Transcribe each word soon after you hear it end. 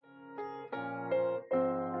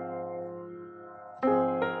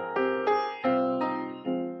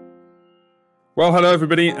Well, hello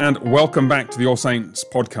everybody, and welcome back to the All Saints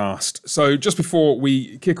podcast. So just before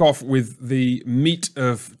we kick off with the meat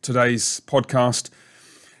of today's podcast,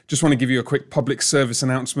 just want to give you a quick public service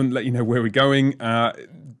announcement, let you know where we're going. A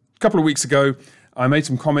couple of weeks ago, I made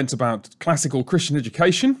some comments about classical Christian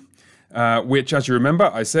education, which, as you remember,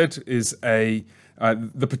 I said is the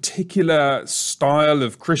particular style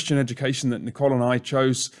of Christian education that Nicole and I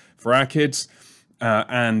chose for our kids.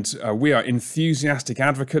 And we are enthusiastic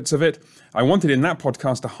advocates of it. I wanted in that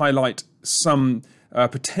podcast to highlight some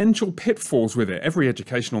potential pitfalls with it. Every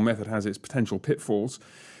educational method has its potential pitfalls.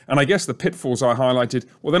 And I guess the pitfalls I highlighted,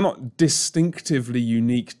 well, they're not distinctively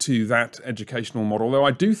unique to that educational model, though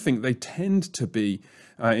I do think they tend to be,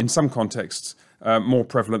 in some contexts, more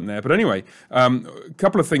prevalent there. But anyway, a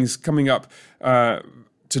couple of things coming up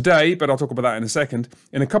today, but I'll talk about that in a second.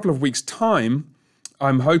 In a couple of weeks' time,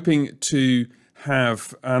 I'm hoping to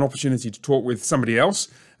have an opportunity to talk with somebody else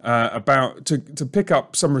about to pick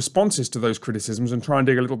up some responses to those criticisms and try and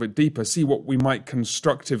dig a little bit deeper, see what we might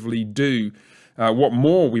constructively do, what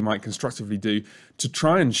more we might constructively do to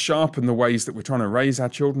try and sharpen the ways that we're trying to raise our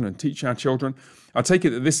children and teach our children. I take it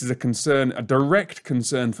that this is a concern, a direct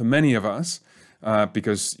concern for many of us,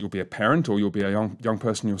 because you'll be a parent or you'll be a young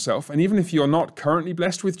person yourself. And even if you're not currently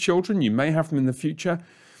blessed with children, you may have them in the future.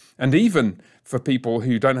 And even for people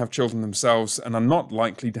who don't have children themselves and are not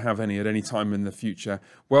likely to have any at any time in the future,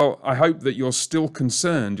 well, I hope that you're still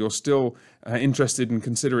concerned, you're still interested and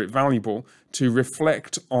consider it valuable to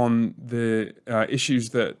reflect on the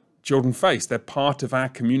issues that children face. They're part of our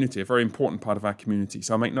community, a very important part of our community.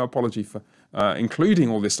 So I make no apology for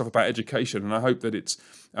including all this stuff about education, and I hope that it's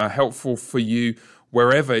helpful for you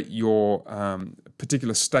wherever your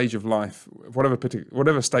particular stage of life,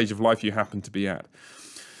 whatever stage of life you happen to be at.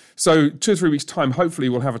 So 2 or 3 weeks' time, hopefully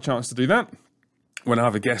we'll have a chance to do that when I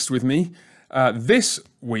have a guest with me. This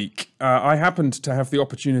week, I happened to have the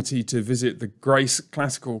opportunity to visit the Grace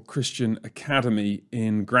Classical Christian Academy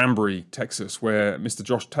in Granbury, Texas, where Mr.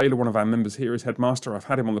 Josh Taylor, one of our members here, is headmaster. I've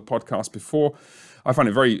had him on the podcast before. I find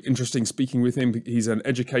it very interesting speaking with him. He's an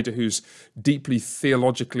educator who's deeply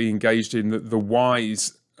theologically engaged in the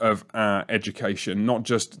whys of our education, not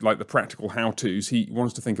just like the practical how-tos. He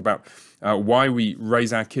wants to think about why we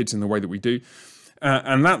raise our kids in the way that we do.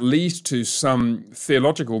 And that leads to some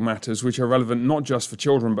theological matters which are relevant not just for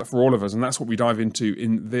children, but for all of us. And that's what we dive into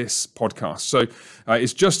in this podcast. So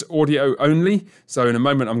it's just audio only. So in a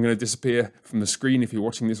moment, I'm going to disappear from the screen. If you're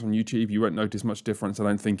watching this on YouTube, you won't notice much difference, I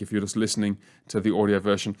don't think, if you're just listening to the audio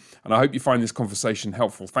version. And I hope you find this conversation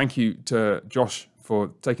helpful. Thank you to Josh for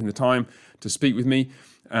taking the time to speak with me.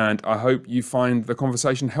 And I hope you find the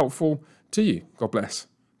conversation helpful to you. God bless.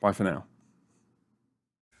 Bye for now.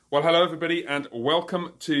 Well, hello, everybody, and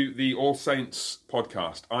welcome to the All Saints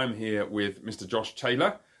podcast. I'm here with Mr. Josh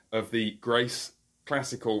Taylor of the Grace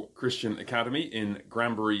Classical Christian Academy in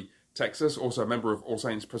Granbury, Texas, also a member of All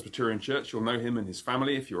Saints Presbyterian Church. You'll know him and his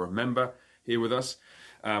family if you're a member here with us.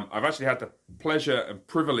 I've actually had the pleasure and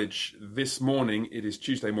privilege this morning, it is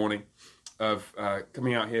Tuesday morning, of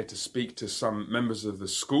coming out here to speak to some members of the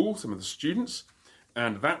school, some of the students,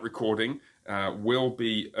 and that recording will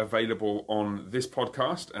be available on this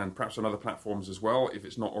podcast and perhaps on other platforms as well if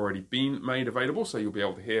it's not already been made available, so you'll be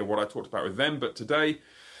able to hear what I talked about with them. But today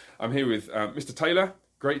I'm here with Mr. Taylor.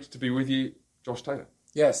 Great to be with you, Josh Taylor.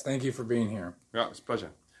 Yes, thank you for being here. Yeah, it's a pleasure.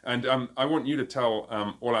 And I want you to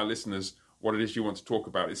tell all our listeners what it is you want to talk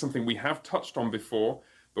about. It's something we have touched on before,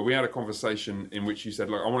 but we had a conversation in which you said,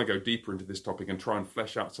 look, I want to go deeper into this topic and try and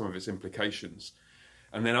flesh out some of its implications.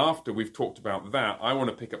 And then after we've talked about that, I want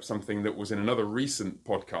to pick up something that was in another recent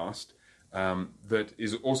podcast that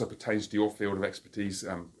is also pertains to your field of expertise,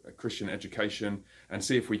 Christian education, and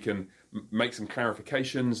see if we can make some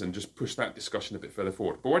clarifications and just push that discussion a bit further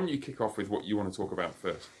forward. But why don't you kick off with what you want to talk about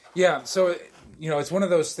first? Yeah, so, it's one of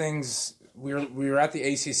those things. We were at the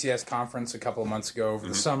ACCS conference a couple of months ago over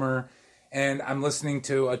the summer, and I'm listening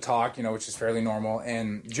to a talk, which is fairly normal,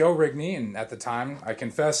 and Joe Rigney, and at the time, I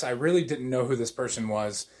confess, I really didn't know who this person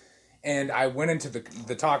was, and I went into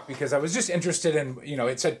the talk because I was just interested in,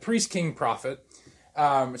 it said priest, king, prophet,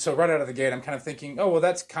 so right out of the gate, I'm kind of thinking, oh, well,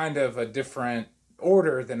 that's kind of a different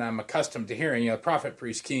order than I'm accustomed to hearing. Prophet,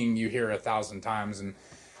 priest, king, you hear 1,000 times,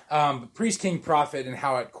 and priest, king, prophet, and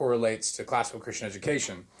how it correlates to classical Christian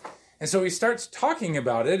education. And so he starts talking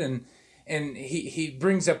about it, and he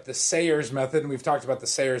brings up the Sayers method, and we've talked about the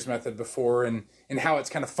Sayers method before, and how it's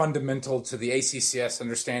kind of fundamental to the ACCS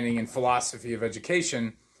understanding and philosophy of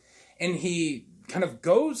education. And he kind of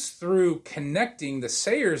goes through connecting the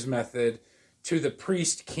Sayers method to the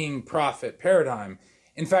priest, king, prophet paradigm.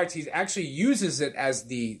 In fact, he actually uses it as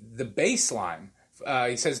the baseline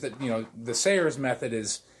he says that the Sayers method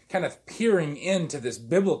is kind of peering into this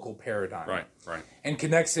biblical paradigm, right, and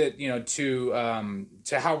connects it to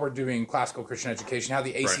how we're doing classical Christian education, how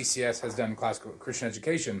the ACCS has done classical Christian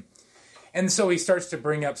education, and so he starts to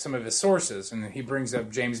bring up some of his sources, and he brings up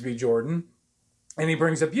James B. Jordan. And he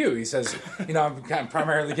brings up you. He says, I'm kind of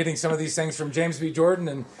primarily getting some of these things from James B. Jordan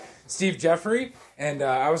and Steve Jeffrey. And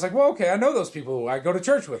I was like, well, okay, I know those people. I go to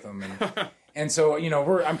church with them. And so,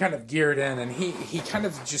 I'm kind of geared in. And he kind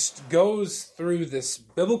of just goes through this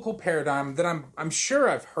biblical paradigm that I'm sure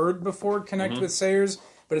I've heard before connect with Sayers,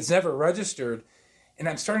 but it's never registered. And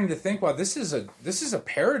I'm starting to think, wow, this is a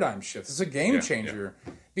paradigm shift. This is a game changer.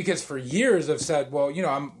 Yeah. Because for years I've said, well,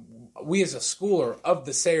 we as a school are of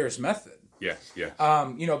the Sayers method. Yes, yeah.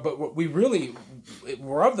 But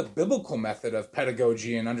we're of the biblical method of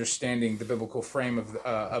pedagogy and understanding the biblical frame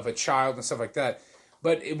of a child and stuff like that.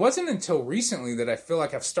 But it wasn't until recently that I feel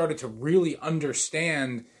like I've started to really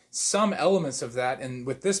understand some elements of that. And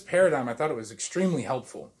with this paradigm, I thought it was extremely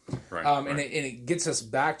helpful. Right, and it gets us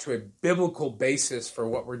back to a biblical basis for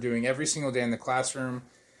what we're doing every single day in the classroom,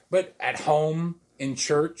 but at home, in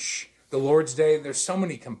church, the Lord's Day. There's so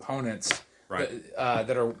many components. Right.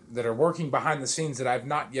 That are working behind the scenes that I've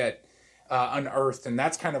not yet unearthed, and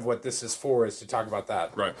that's kind of what this is for, is to talk about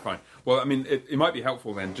that. Right, fine. Well, I mean, it might be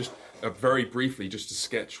helpful then, just very briefly, just to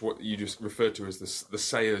sketch what you just referred to as the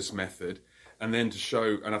Sayers method, and then to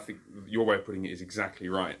show, and I think your way of putting it is exactly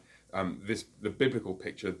right, the biblical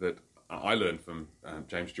picture that I learned from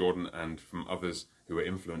James Jordan and from others who were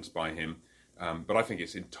influenced by him. But I think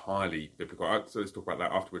it's entirely biblical. So let's talk about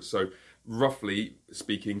that afterwards. So roughly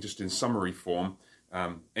speaking, just in summary form,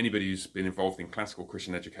 anybody who's been involved in classical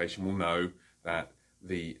Christian education will know that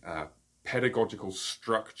the pedagogical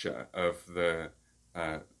structure of the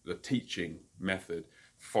teaching method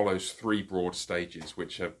follows three broad stages,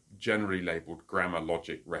 which are generally labelled grammar,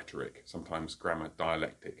 logic, rhetoric, sometimes grammar,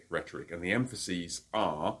 dialectic, rhetoric. And the emphases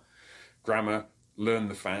are grammar, learn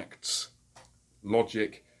the facts,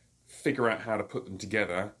 logic, figure out how to put them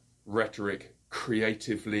together, rhetoric,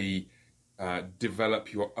 creatively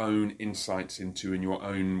develop your own insights into and your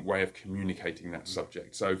own way of communicating that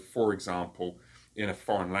subject. So, for example, in a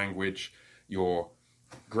foreign language, your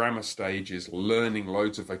grammar stage is learning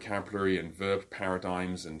loads of vocabulary and verb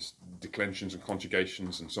paradigms and declensions and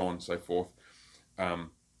conjugations and so on and so forth.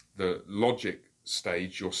 The logic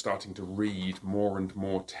stage, you're starting to read more and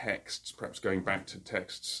more texts, perhaps going back to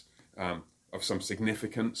texts of some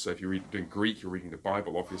significance. So if you're doing Greek, you're reading the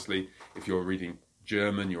Bible, obviously. If you're reading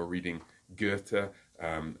German, you're reading Goethe,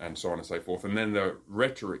 and so on and so forth. And then the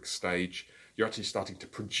rhetoric stage, you're actually starting to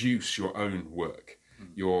produce your own work.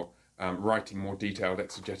 You're writing more detailed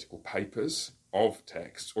exegetical papers of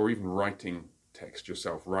texts, or even writing text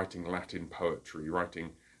yourself, writing Latin poetry,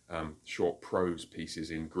 writing short prose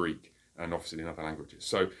pieces in Greek, and obviously in other languages.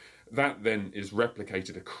 So that then is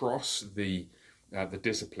replicated across the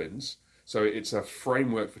disciplines. So it's a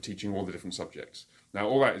framework for teaching all the different subjects. Now,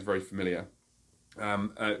 all that is very familiar.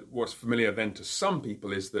 What's familiar then to some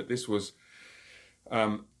people is that this was,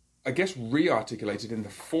 I guess, re-articulated in the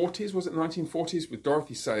 40s. Was it the 1940s? With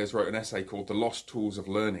Dorothy Sayers wrote an essay called The Lost Tools of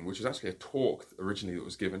Learning, which is actually a talk originally that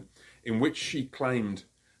was given, in which she claimed,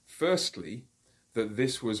 firstly, that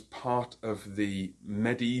this was part of the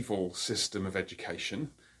medieval system of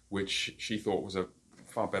education, which she thought was a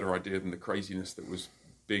far better idea than the craziness that was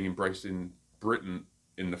being embraced in Britain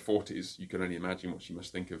in the 40s. You can only imagine what she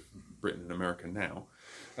must think of Britain and America now,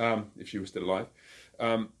 if she was still alive.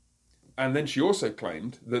 And then she also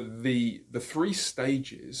claimed that the three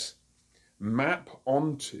stages map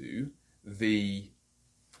onto the,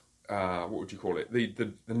 what would you call it,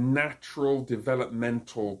 the natural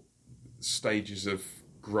developmental stages of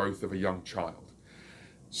growth of a young child.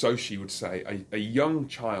 So she would say a young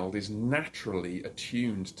child is naturally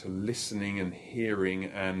attuned to listening and hearing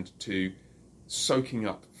and to soaking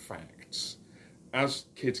up facts. As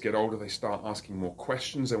kids get older, they start asking more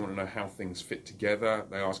questions. They want to know how things fit together.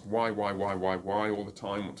 They ask why all the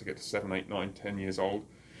time, want to get to 7, 8, 9, 10 years old.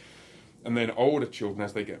 And then older children,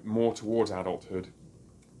 as they get more towards adulthood,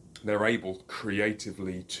 they're able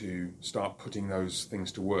creatively to start putting those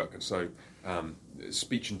things to work. And so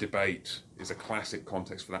speech and debate is a classic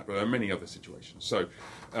context for that, but there are many other situations. So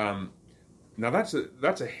now that's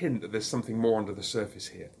a hint that there's something more under the surface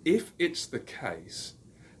here. If it's the case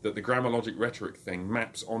that the grammar, logic, rhetoric thing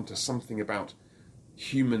maps onto something about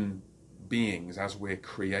human beings as we're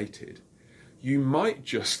created, you might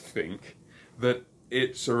just think that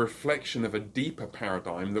it's a reflection of a deeper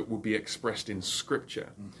paradigm that will be expressed in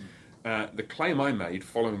Scripture. Mm-hmm. The claim I made,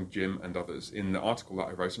 following Jim and others, in the article that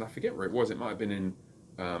I wrote, and I forget where it was, it might have been in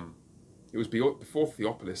It was before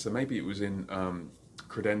Theopolis, so maybe it was in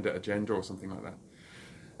Credenda Agenda or something like that.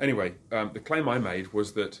 Anyway, the claim I made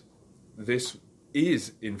was that this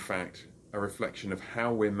is, in fact, a reflection of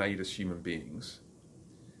how we're made as human beings,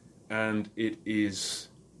 and it is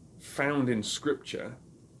found in Scripture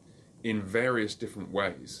in various different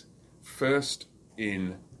ways. First,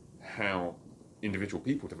 in how individual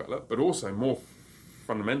people develop, but also more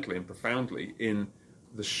fundamentally and profoundly in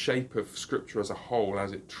the shape of Scripture as a whole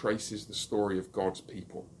as it traces the story of God's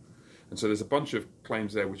people. And so there's a bunch of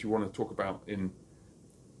claims there which you want to talk about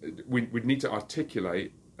we'd need to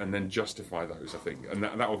articulate and then justify those, I think. And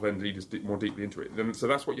that will then lead us more deeply into it. So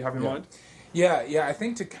that's what you have in mind? Yeah, I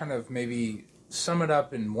think to kind of maybe sum it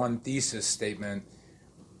up in one thesis statement,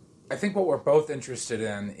 I think what we're both interested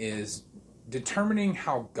in is determining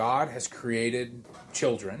how God has created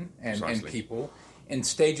children and people in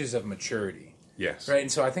stages of maturity. Yes. Right.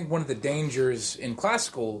 And so I think one of the dangers in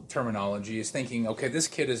classical terminology is thinking, okay, this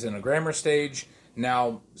kid is in a grammar stage,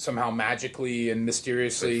 now somehow magically and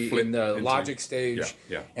mysteriously in the logic stage,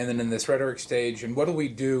 and then in this rhetoric stage. And what do we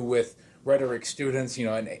do with rhetoric students, a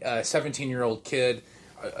 17-year-old kid?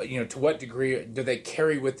 To what degree do they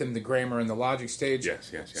carry with them the grammar and the logic stage?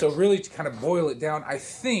 Yes. So really to kind of boil it down, I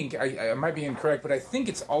think, I might be incorrect, but I think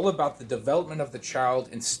it's all about the development of the child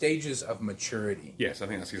in stages of maturity. Yes, I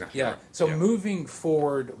think that's exactly right. So moving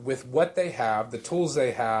forward with what they have, the tools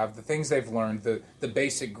they have, the things they've learned, the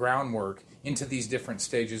basic groundwork into these different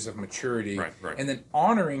stages of maturity. Right. And then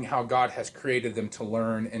honoring how God has created them to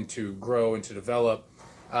learn and to grow and to develop,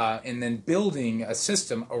 and then building a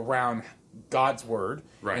system around God's word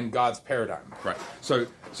and God's paradigm. Right. So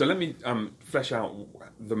let me flesh out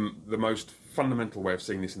the most fundamental way of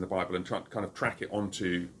seeing this in the Bible and kind of track it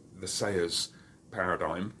onto the Sayers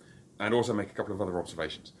paradigm, and also make a couple of other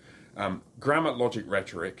observations. Grammar, logic,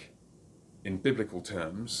 rhetoric, in biblical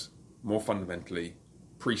terms, more fundamentally,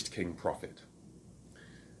 priest, king, prophet.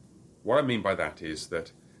 What I mean by that is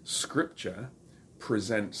that Scripture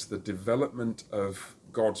presents the development of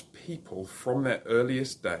God's people from their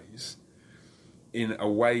earliest days in a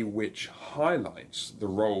way which highlights the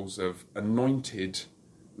roles of anointed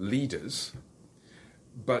leaders,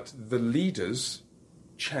 but the leaders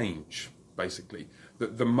change, basically.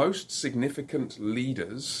 The most significant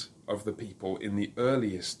leaders of the people in the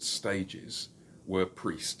earliest stages were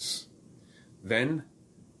priests, then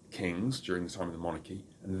kings during the time of the monarchy,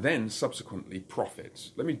 and then subsequently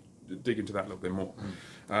prophets. Let me dig into that a little bit more.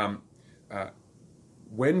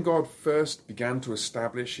 When God first began to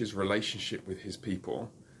establish his relationship with his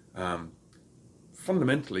people,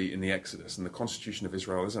 fundamentally in the Exodus and the constitution of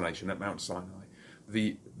Israel as a nation at Mount Sinai,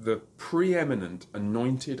 the preeminent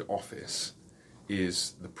anointed office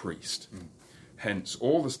is the priest. Hence,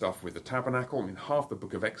 all the stuff with the tabernacle. I mean, half the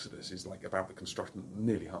book of Exodus is like about the construction,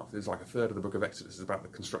 nearly half. There's like a third of the book of Exodus is about the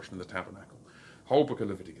construction of the tabernacle. Whole book of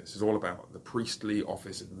Leviticus is all about the priestly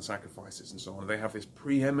offices and the sacrifices and so on. They have this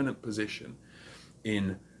preeminent position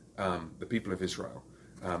in the people of Israel.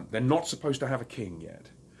 They're not supposed to have a king yet.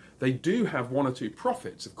 They do have one or two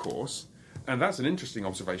prophets, of course, and that's an interesting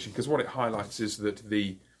observation because what it highlights is that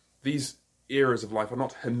these eras of life are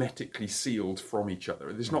not hermetically sealed from each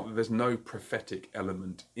other. There's no prophetic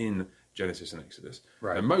element in Genesis and Exodus.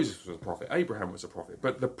 Right. And Moses was a prophet, Abraham was a prophet,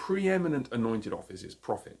 but the preeminent anointed office is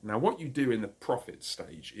prophet. Now, what you do in the prophet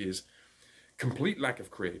stage is complete lack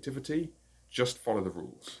of creativity, just follow the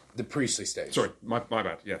rules. The priestly stage. Sorry, my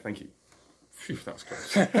bad. Yeah, thank you. Phew, that was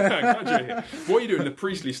close. Glad you're here. What you do in the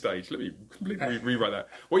priestly stage, let me completely rewrite that.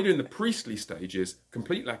 What you do in the priestly stage is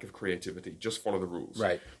complete lack of creativity, just follow the rules.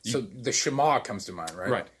 Right. So the Shema comes to mind, right?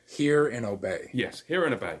 Right. Hear and obey. Yes, hear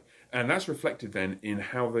and obey. And that's reflected then in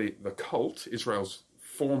how the cult, Israel's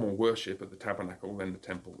formal worship at the tabernacle, then the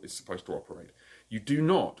temple, is supposed to operate. You do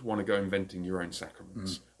not want to go inventing your own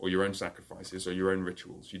sacraments or your own sacrifices or your own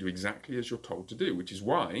rituals. You do exactly as you're told to do, which is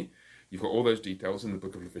why you've got all those details in the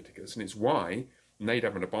book of Leviticus, and it's why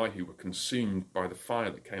Nadab and Abihu were consumed by the fire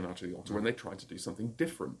that came out of the altar when they tried to do something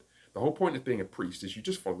different. The whole point of being a priest is you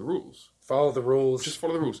just follow the rules. Follow the rules. Just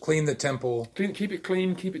follow the rules. Clean the temple. Keep it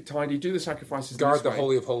clean, keep it tidy, do the sacrifices. Guard the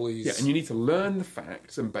Holy of Holies. Yeah, and you need to learn the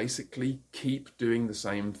facts and basically keep doing the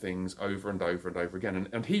same things over and over and over again.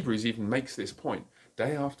 And Hebrews even makes this point.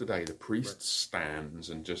 Day after day, the priest stands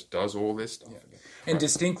and just does all this stuff. Yeah. And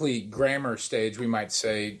distinctly grammar stage, we might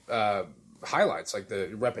say, highlights like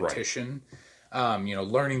the repetition,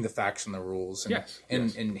 learning the facts and the rules,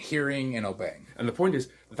 and hearing and obeying. And the point is,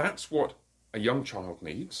 that's what a young child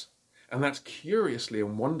needs, and that's curiously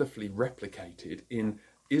and wonderfully replicated in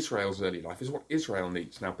Israel's early life, is what Israel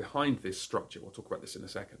needs. Now, behind this structure, we'll talk about this in a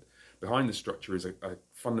second, behind this structure is a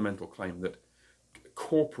fundamental claim that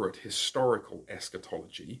corporate historical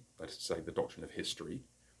eschatology, that is to say the doctrine of history,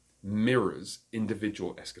 mirrors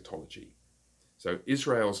individual eschatology. So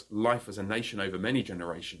Israel's life as a nation over many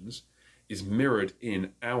generations is mirrored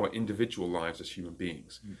in our individual lives as human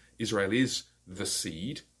beings. Israel is the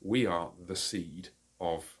seed. We are the seed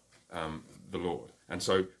of the Lord. And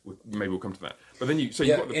so maybe we'll come to that. But then you've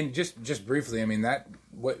got the... and just briefly, I mean,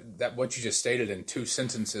 what you just stated in 2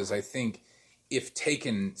 sentences, I think, if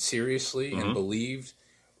taken seriously and believed,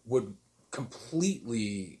 would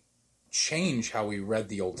completely change how we read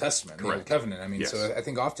the Old Testament, the Old Covenant. I mean, so I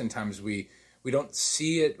think oftentimes we don't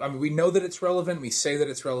see it. I mean, we know that it's relevant. We say that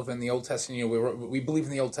it's relevant in the Old Testament. You know, we believe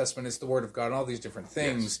in the Old Testament. It's the Word of God and all these different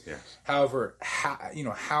things. Yes. However,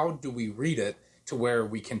 how do we read it to where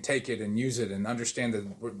we can take it and use it and understand that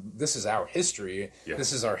this is our history,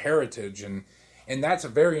 this is our heritage, and that's a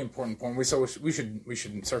very important point. We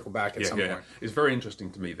should circle back at some point. It's very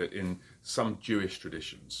interesting to me that in some Jewish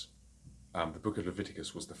traditions, the book of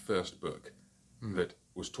Leviticus was the first book that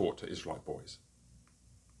was taught to Israelite boys.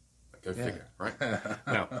 Go figure, right?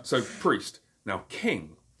 Now, so priest, now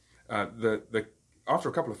king. After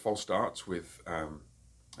a couple of false starts with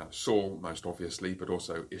Saul, most obviously, but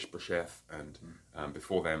also Ishbosheth and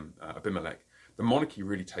before them Abimelech, the monarchy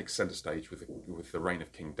really takes center stage with the reign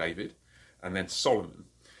of King David, and then Solomon.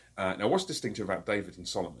 Now, what's distinctive about David and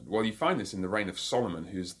Solomon? Well, you find this in the reign of Solomon,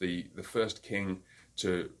 who's the first king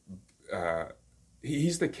to...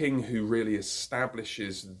 he's the king who really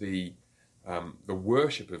establishes the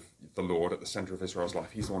worship of the Lord at the center of Israel's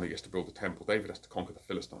life. He's the one who gets to build the temple. David has to conquer the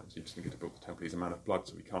Philistines. He doesn't get to build the temple. He's a man of blood,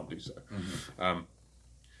 so he can't do so.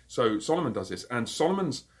 So Solomon does this, and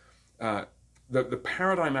Solomon's the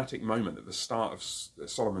paradigmatic moment at the start of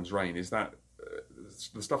Solomon's reign is that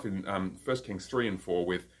the stuff in 1 Kings 3 and 4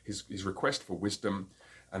 with his request for wisdom,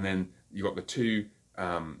 and then you got the 2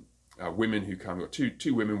 women who come. You've got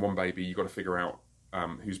two women, 1 baby. You've got to figure out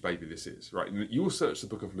whose baby this is, right? And you will search the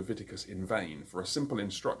book of Leviticus in vain for a simple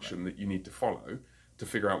instruction that you need to follow to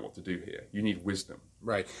figure out what to do here. You need wisdom.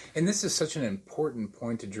 Right. And this is such an important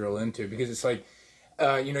point to drill into, because it's like,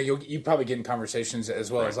 you probably get in conversations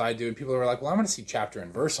as well as I do, and people are like, well, I want to see chapter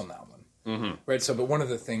and verse on that one. Right? So, but one of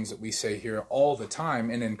the things that we say here all the time,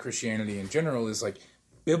 and in Christianity in general, is like,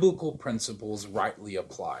 biblical principles rightly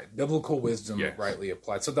applied, biblical wisdom rightly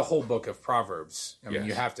applied. So the whole book of Proverbs, I mean,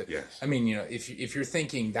 you have to, I mean, if you're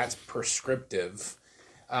thinking that's prescriptive,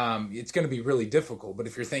 it's going to be really difficult. But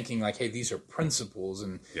if you're thinking like, hey, these are principles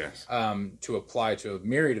and to apply to a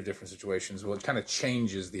myriad of different situations, well, it kind of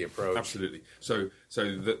changes the approach. Absolutely. So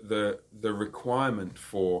the requirement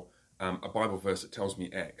for a Bible verse that tells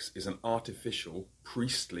me X is an artificial,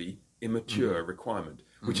 priestly, immature requirement,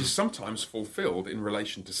 which is sometimes fulfilled in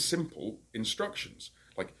relation to simple instructions.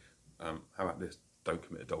 Like, how about this? Don't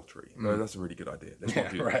commit adultery. No, that's a really good idea. Let's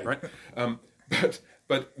not do that, right?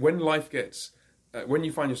 But when life gets... when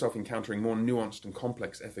you find yourself encountering more nuanced and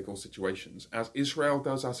complex ethical situations, as Israel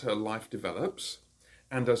does as her life develops,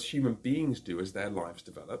 and as human beings do as their lives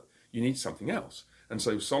develop, you need something else. And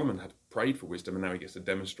so Solomon had prayed for wisdom, and now he gets to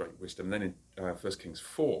demonstrate wisdom. Then in 1 Kings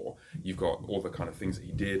 4, you've got all the kind of things that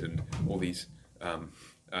he did, and all these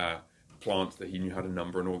plants that he knew how to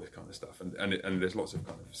number, and all this kind of stuff. And there's lots of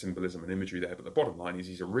kind of symbolism and imagery there. But the bottom line is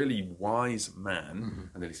he's a really wise man.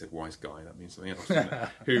 And then he said wise guy. That means something else, doesn't it?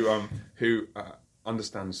 Who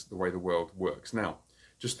understands the way the world works. Now,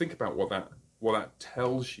 just think about what that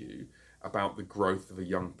tells you about the growth of a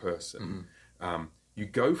young person. You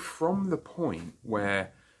go from the point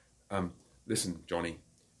where, listen, Johnny,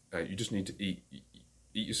 you just need to eat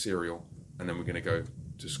your cereal, and then we're going to go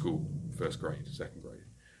to school, 1st grade, 2nd grade.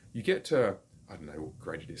 You get to, I don't know what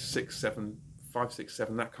grade it is, 6, 7, 5, 6,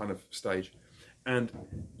 7, that kind of stage, and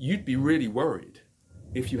you'd be really worried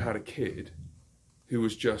if you had a kid who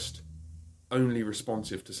was just only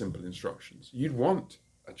responsive to simple instructions. You'd want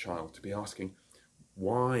a child to be asking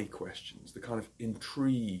why questions, the kind of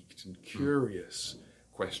intrigued and curious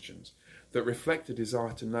questions that reflect a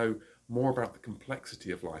desire to know more about the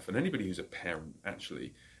complexity of life. And anybody who's a parent,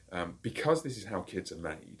 actually, because this is how kids are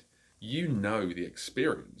made, you know the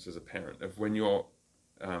experience as a parent of when your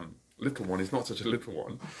little one is not such a little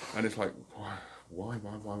one, and it's like, why?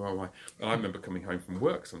 And I remember coming home from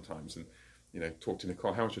work sometimes and, talk to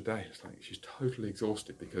Nicole, how was your day? It's like, she's totally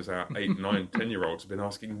exhausted because our 8, 9, 10-year-olds have been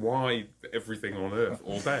asking why everything on earth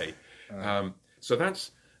all day. So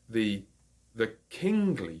that's the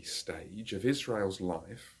kingly stage of Israel's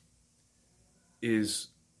life, is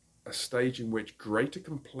a stage in which greater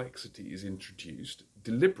complexity is introduced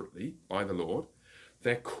deliberately by the Lord.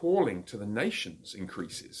 Their calling to the nations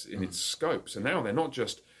increases in its scope. So now they're not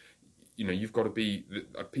just, you've got to be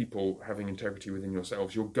people having integrity within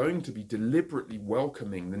yourselves. You're going to be deliberately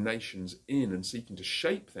welcoming the nations in and seeking to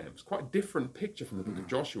shape them. It's quite a different picture from the book of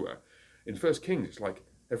Joshua. In First Kings, it's like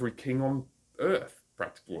every king on earth,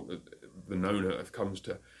 practically the known earth, comes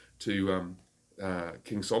to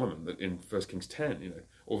King Solomon. That in First Kings 10,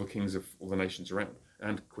 all the kings of all the nations around,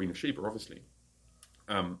 and Queen of Sheba, obviously.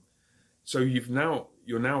 So you're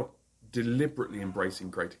now deliberately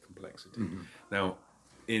embracing greater complexity. Now,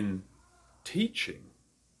 in teaching,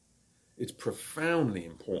 it's profoundly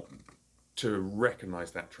important to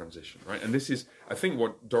recognize that transition, right? And this is, I think,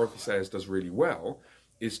 what Dorothy Sayers does really well,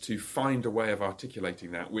 is to find a way of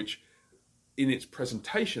articulating that, which in its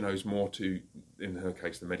presentation owes more to, in her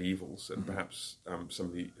case, the medievals and perhaps some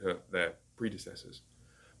of their predecessors,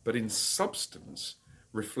 but in substance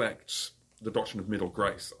reflects the doctrine of middle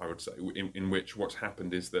grace, I would say, in which what's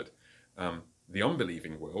happened is that the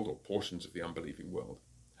unbelieving world, or portions of the unbelieving world,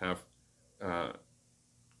 have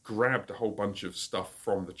grabbed a whole bunch of stuff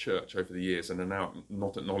from the church over the years and are now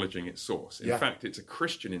not acknowledging its source. In fact, it's a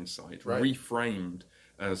Christian insight, reframed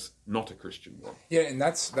as not a Christian one. Yeah, and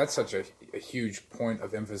that's such a huge point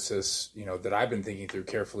of emphasis, that I've been thinking through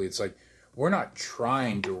carefully. It's like, we're not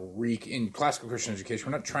trying to in classical Christian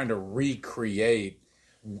education, we're not trying to recreate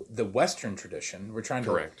the Western tradition. We're trying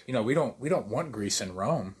to, we don't want Greece and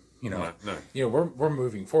Rome. No. We're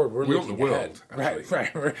moving forward. We're looking want the ahead. world,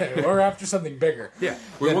 Right. We're after something bigger. Yeah,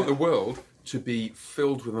 we want the world to be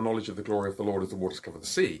filled with the knowledge of the glory of the Lord as the waters cover the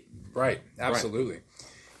sea. Right, absolutely.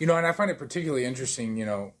 Right. And I find it particularly interesting,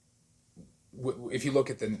 if you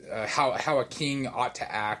look at the how a king ought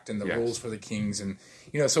to act and the rules for the kings, and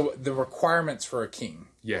so the requirements for a king.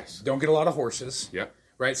 Yes. Don't get a lot of horses. Yeah.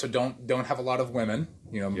 Right. So don't have a lot of women.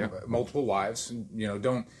 Multiple wives.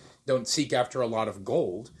 Don't seek after a lot of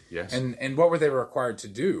gold. Yes. And what were they required to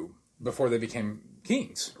do before they became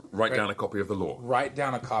kings? Write down a copy of the law. Write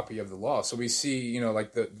down a copy of the law. So we see,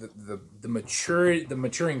 like the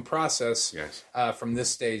maturing process from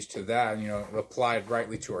this stage to that, applied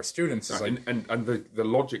rightly to our students. Is and the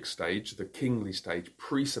logic stage, the kingly stage,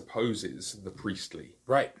 presupposes the priestly.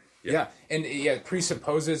 Right. Yeah. And it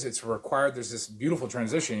presupposes, it's required. There's this beautiful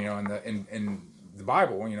transition, in the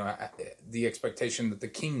Bible, the expectation that the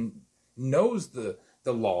king knows the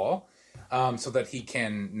law, so that he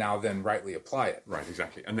can now then rightly apply it. Right,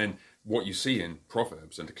 exactly. And then what you see in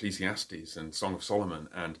Proverbs and Ecclesiastes and Song of Solomon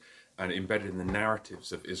and embedded in the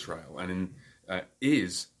narratives of Israel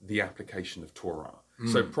is the application of Torah.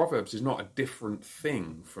 So Proverbs is not a different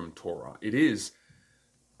thing from Torah. It is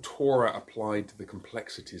Torah applied to the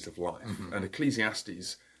complexities of life. And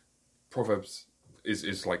Ecclesiastes, Proverbs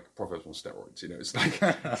is like Proverbs on steroids. It's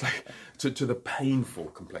like to the painful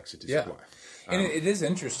complexities of life. And it is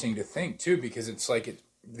interesting to think too, because it's like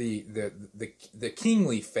the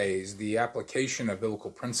kingly phase, the application of biblical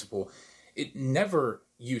principle, it never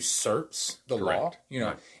usurps the law,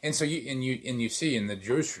 Right. And so you see in the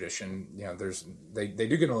Jewish tradition, they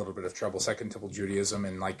do get in a little bit of trouble, Second Temple Judaism,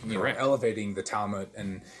 and elevating the Talmud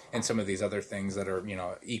and some of these other things that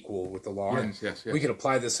are equal with the law. Yes. We could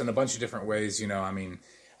apply this in a bunch of different ways, to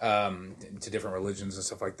different religions and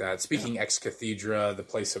stuff like that. Speaking ex cathedra, the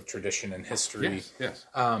place of tradition and history. Yes.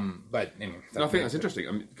 But anyway, I think that's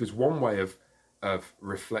interesting, because one way of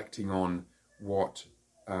reflecting on what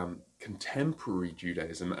contemporary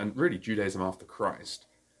Judaism, and really Judaism after Christ,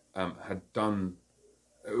 had done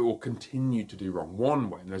or continued to do wrong. One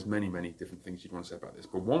way, and there's many different things you'd want to say about this,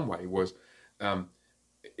 but one way was,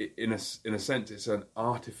 in a sense, it's an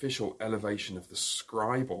artificial elevation of the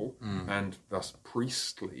scribal and thus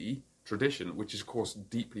priestly tradition, which is of course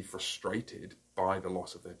deeply frustrated by the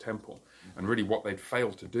loss of their temple. And really what they'd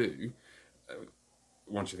failed to do,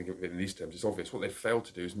 once you think of it in these terms, it's obvious. What they'd failed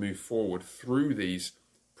to do is move forward through these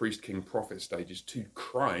priest, king, prophet stages to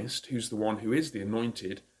Christ, who's the one who is the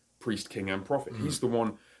anointed priest, king, and prophet. He's the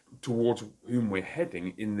one towards whom we're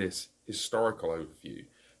heading in this historical overview,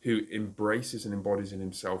 who embraces and embodies in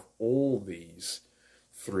himself all these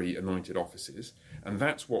three anointed offices. And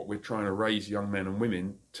that's what we're trying to raise young men and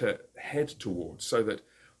women to head towards, so that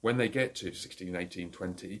when they get to 16, 18,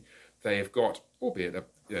 20, they have got, albeit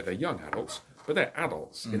they're young adults, but they're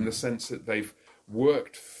adults in the sense that they've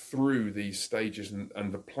worked through these stages,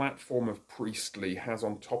 and the platform of priestly has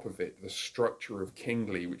on top of it the structure of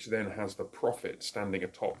kingly, which then has the prophet standing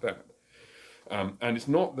atop that. And it's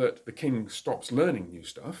not that the king stops learning new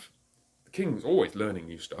stuff. The king is always learning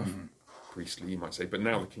new stuff, priestly you might say, but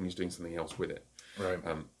now the king is doing something else with it. Right.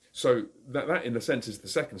 So that in a sense is the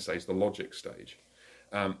second stage, the logic stage.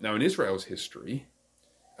 Now in Israel's history,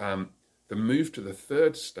 the move to the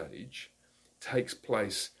third stage takes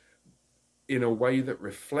place in a way that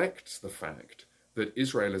reflects the fact that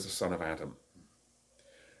Israel is a son of Adam.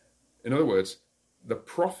 In other words, the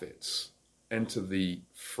prophets enter the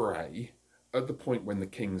fray at the point when the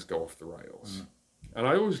kings go off the rails. And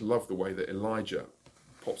I always love the way that Elijah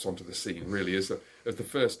pops onto the scene, really, as the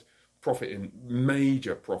first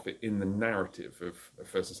major prophet in the narrative of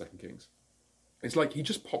First and 2nd Kings. It's like he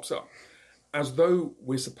just pops up as though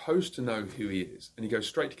we're supposed to know who he is. And he goes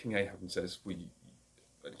straight to King Ahab and says,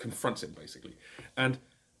 confronts him, basically. And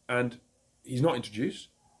he's not introduced.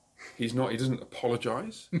 He doesn't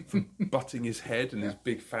apologise for butting his head and his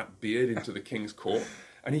big fat beard into the king's court.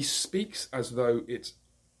 And he speaks as though it's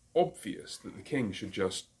obvious that the king should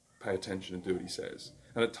just pay attention and do what he says.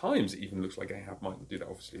 And at times it even looks like Ahab might do that.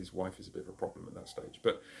 Obviously his wife is a bit of a problem at that stage,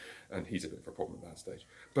 and he's a bit of a problem at that stage.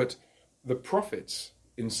 But the prophets,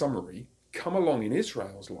 in summary, come along in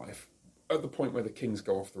Israel's life at the point where the kings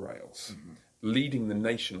go off the rails, leading the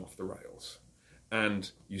nation off the rails.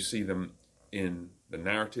 And you see them in the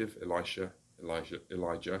narrative, Elijah and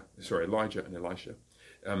Elisha.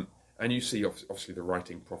 And you see, obviously, the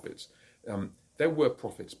writing prophets. There were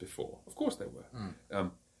prophets before. Of course there were.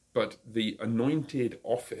 But the anointed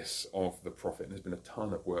office of the prophet, and there's been a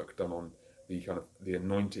ton of work done on the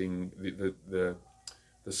anointing, the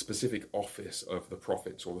specific office of the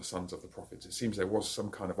prophets or the sons of the prophets. It seems there was some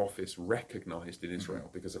kind of office recognized in Israel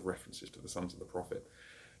because of references to the sons of the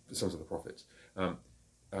prophets.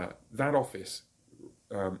 That office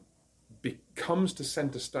becomes to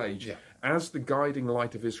center stage as the guiding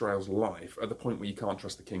light of Israel's life at the point where you can't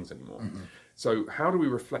trust the kings anymore. So how do we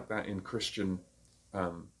reflect that in Christian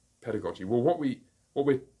pedagogy? Well, what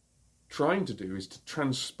we're trying to do is to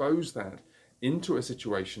transpose that into a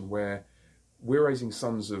situation where we're raising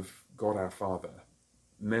sons of God our Father,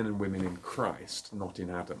 men and women in Christ, not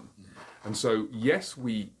in Adam. And so, yes,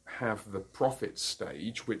 we have the prophet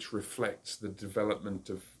stage, which reflects the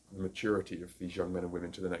development of the maturity of these young men and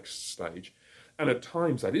women to the next stage. And at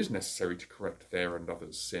times that is necessary to correct their and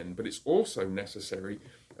others' sin, but it's also necessary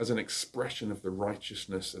as an expression of the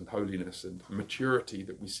righteousness and holiness and maturity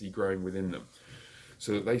that we see growing within them,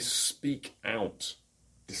 so that they speak out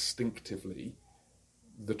distinctively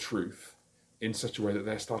the truth in such a way that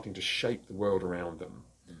they're starting to shape the world around them.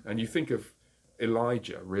 And you think of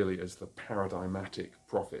Elijah really as the paradigmatic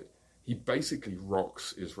prophet. He basically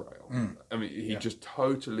rocks Israel. I mean, he just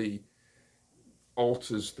totally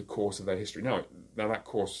alters the course of their history. Now that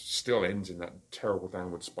course still ends in that terrible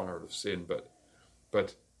downward spiral of sin,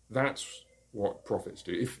 but that's what prophets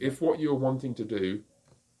do. If what you're wanting to do,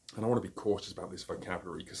 and I want to be cautious about this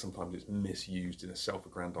vocabulary because sometimes it's misused in a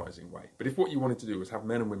self-aggrandizing way, but if what you wanted to do was have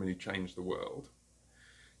men and women who change the world,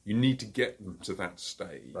 you need to get them to that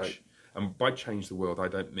stage. Right. And by change the world, I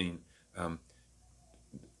don't mean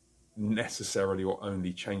necessarily or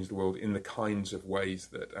only change the world in the kinds of ways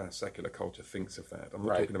that our secular culture thinks of that. I'm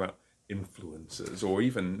not talking about influencers or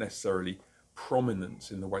even necessarily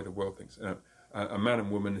prominence in the way the world thinks. A man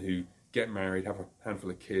and woman who get married, have a handful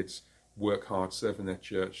of kids, work hard, serve in their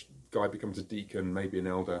church, guy becomes a deacon, maybe an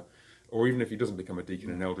elder, or even if he doesn't become a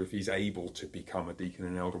deacon and elder, if he's able to become a deacon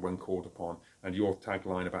and elder when called upon, and your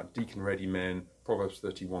tagline about deacon-ready men, Proverbs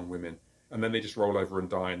 31 women, and then they just roll over and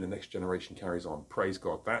die and the next generation carries on. Praise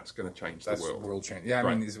God. That's going to change the world. That's world change. Yeah,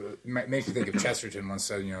 I mean, it makes me think of Chesterton once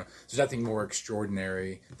said, there's nothing more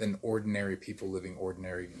extraordinary than ordinary people living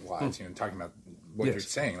ordinary lives, talking about what you're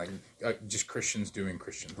saying, like just Christians doing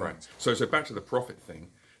Christian things. Right. So back to the prophet thing,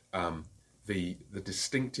 the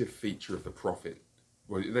distinctive feature of the prophet,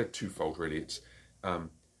 well, they're twofold really. It's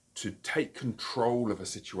to take control of a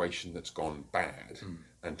situation that's gone bad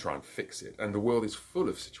and try and fix it. And the world is full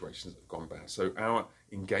of situations that have gone bad. So our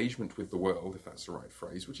engagement with the world, if that's the right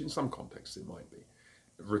phrase, which in some contexts it might be,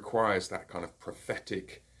 requires that kind of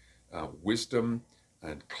prophetic wisdom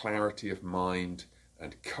and clarity of mind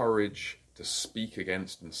and courage to speak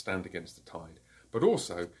against and stand against the tide. But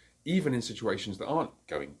also, even in situations that aren't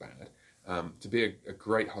going bad, to be a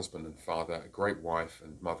great husband and father, a great wife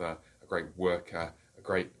and mother, a great worker, a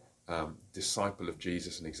great disciple of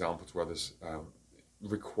Jesus and example to others,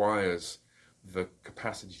 requires the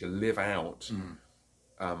capacity to live out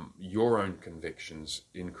your own convictions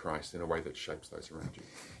in Christ in a way that shapes those around you.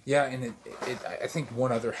 Yeah, and I think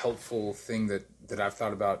one other helpful thing that I've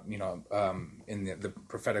thought about, in the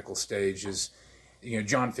prophetical stage is,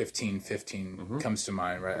 John 15:15 comes to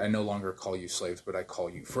mind, right? I no longer call you slaves, but I call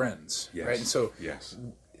you friends, right? And so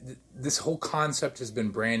this whole concept has been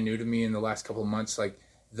brand new to me in the last couple of months, like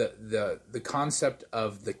the concept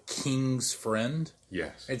of the king's friend.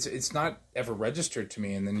 Yes. It's not ever registered to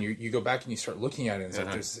me, and then you go back and you start looking at it, and it's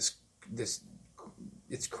like there's this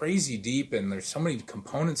it's crazy deep, and there's so many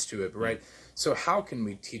components to it, right? So how can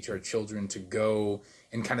we teach our children to go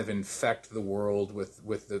and kind of infect the world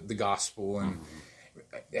with the gospel, and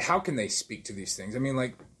how can they speak to these things? I mean,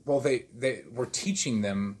 like, well, we're teaching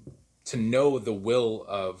them to know the will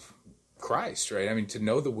of Christ, right? I mean, to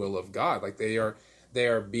know the will of God. Like, they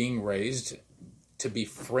are being raised to be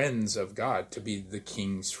friends of God, to be the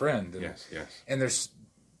King's friend. And, yes. And there's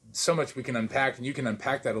so much we can unpack, and you can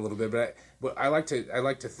unpack that a little bit. But I like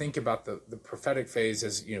to think about the prophetic phase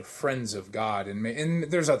as, you know, friends of God, and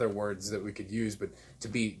there's other words that we could use, but to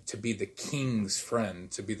be the King's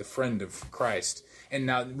friend, to be the friend of Christ. And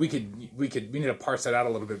now we need to parse that out a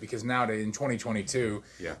little bit, because nowadays in 2022,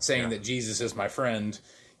 saying that Jesus is my friend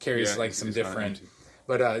carries some different.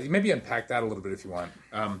 But maybe unpack that a little bit if you want.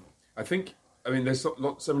 I think, there's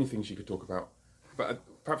so many things you could talk about, but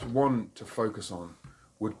perhaps one to focus on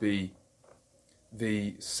would be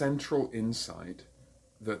the central insight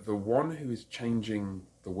that the one who is changing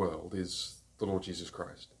the world is the Lord Jesus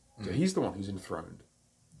Christ. So he's the one who's enthroned.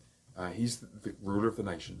 He's the ruler of the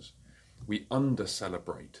nations. We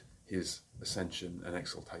under-celebrate his ascension and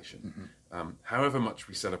exaltation. However much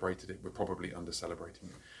we celebrated it, we're probably under-celebrating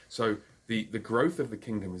it. So the growth of the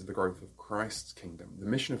kingdom is the growth of Christ's kingdom. The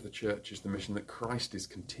mission of the church is the mission that Christ is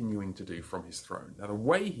continuing to do from his throne. Now, the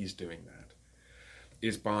way he's doing that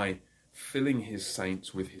is by filling his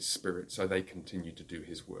saints with his Spirit so they continue to do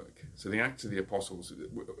his work. So the Acts of the Apostles,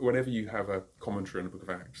 whenever you have a commentary on the book of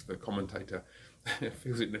Acts, the commentator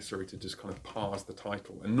feels it necessary to just kind of parse the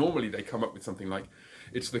title. And normally they come up with something like,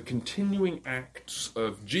 it's the continuing acts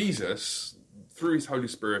of Jesus through his Holy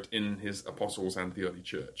Spirit in his apostles and the early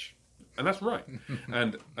church. And that's right.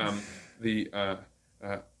 And the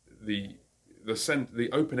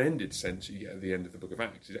open-ended sense you get at the end of the book of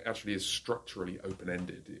Acts, it actually is structurally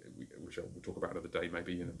open-ended, which we'll talk about another day,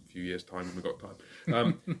 maybe in a few years' time when we've got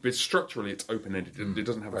time. But structurally, it's open-ended. It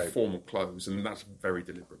doesn't have a formal close, and that's very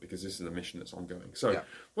deliberate, because this is a mission that's ongoing. So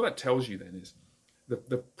what that tells you then is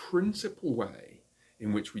the principal way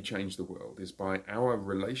in which we change the world is by our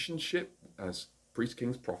relationship as priests,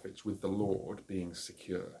 kings, prophets with the Lord being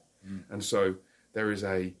secure. And so there is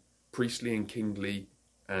a priestly and kingly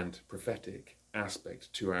and prophetic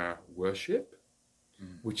aspect to our worship,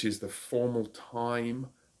 which is the formal time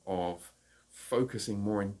of focusing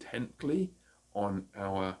more intently on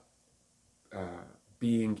our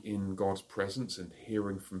being in God's presence and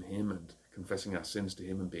hearing from him and confessing our sins to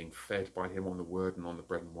him and being fed by him on the word and on the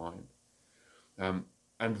bread and wine.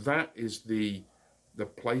 And that is the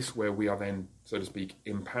place where we are then, so to speak,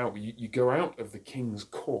 empowered. You go out of the king's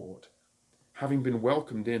court, having been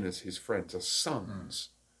welcomed in as his friends, as sons,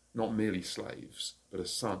 not merely slaves, but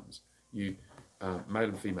as sons. You, male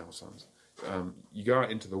and female sons. You go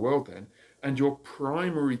out into the world then, and your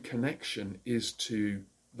primary connection is to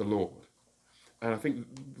the Lord. And I think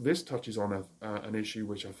this touches on an issue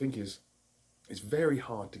which I think is very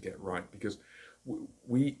hard to get right, because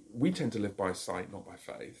we tend to live by sight, not by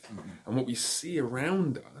faith. And what we see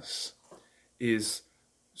around us is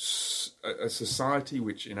a society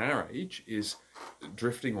which in our age is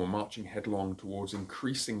drifting or marching headlong towards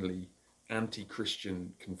increasingly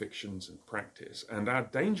anti-Christian convictions and practice. And our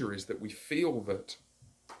danger is that we feel that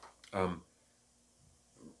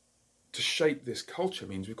to shape this culture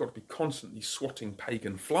means we've got to be constantly swatting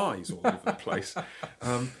pagan flies all over the place.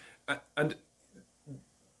 And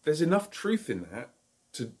there's enough truth in that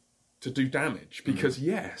to do damage, because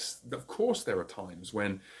yes, of course there are times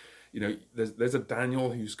when, there's a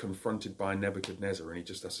Daniel who's confronted by Nebuchadnezzar, and he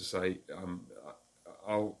just has to say,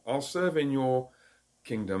 I'll serve in your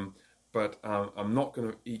kingdom, but I'm not going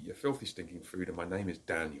to eat your filthy stinking food, and my name is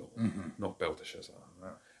Daniel, not Belteshazzar.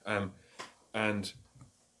 And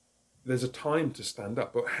there's a time to stand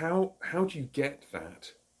up, but how do you get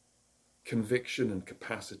that conviction and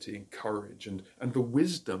capacity and courage and the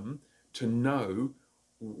wisdom to know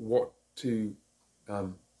what to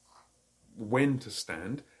when to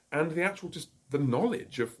stand, and the actual just the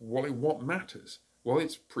knowledge of what matters? Well,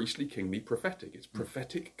 it's priestly, kingly, prophetic. It's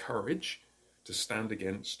prophetic courage to stand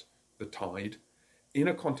against the tide in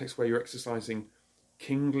a context where you're exercising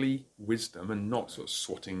kingly wisdom and not sort of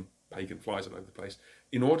swatting pagan flies all over the place,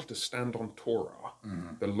 in order to stand on Torah,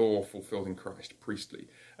 the law fulfilled in Christ, priestly.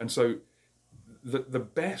 And so the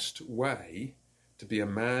best way to be a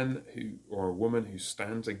man or a woman who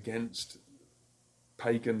stands against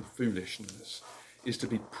pagan foolishness is to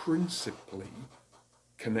be principally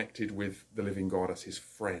connected with the living God as his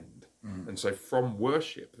friend. And so from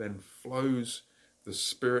worship then flows the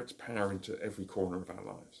Spirit's power into every corner of our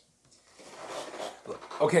lives.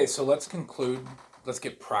 Okay, so let's conclude let's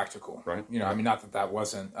get practical. Right. You know, I mean, not that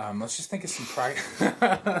wasn't. Let's just think of some practical.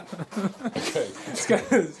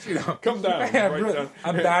 Okay. You know, Come down. Yeah, Right down.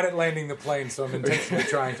 I'm bad at landing the plane, so I'm intentionally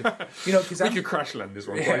trying to. You know, because We could crash land this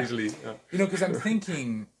one quite easily. Yeah. You know, because I'm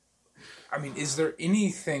thinking. I mean, is there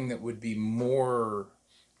anything that would be more,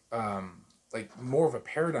 more of a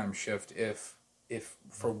paradigm shift if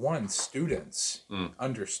for one, students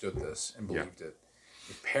understood this and believed it,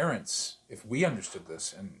 if parents, if we understood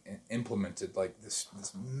this and implemented like this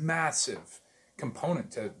massive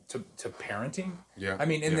component to parenting. Yeah. I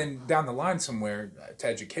mean, and then down the line somewhere to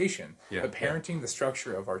education, Yeah. but parenting, the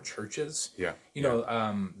structure of our churches. Yeah. You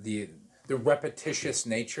know, the repetitious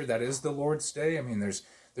nature that is the Lord's Day. I mean, there's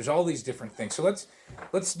all these different things. So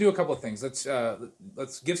let's do a couple of things. Let's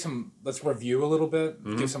review a little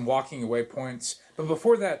bit, give some walking away points. But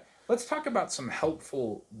before that, let's talk about some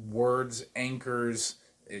helpful words, anchors,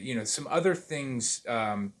 you know, some other things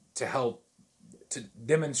to help to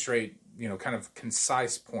demonstrate, you know, kind of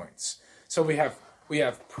concise points. So we have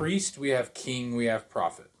priest, we have king, we have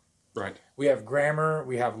prophet. Right. We have grammar,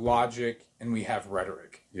 we have logic, and we have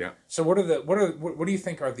rhetoric. Yeah. So what do you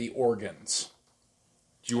think are the organs?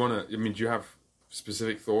 Do you want to? I mean, do you have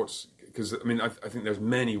specific thoughts? Because I mean, I think there's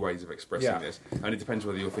many ways of expressing this, and it depends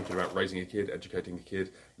whether you're thinking about raising a kid, educating a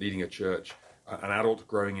kid, leading a church, an adult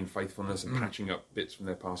growing in faithfulness and patching up bits from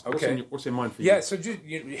their past. Okay. What's in mind for you? Yeah. So just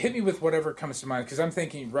hit me with whatever comes to mind, because I'm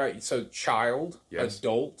thinking right. So child, Yes.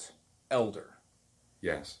 adult, elder.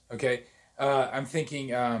 Yes. Okay. I'm thinking,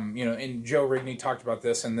 you know, and Joe Rigney talked about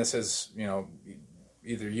this, and this is, you know,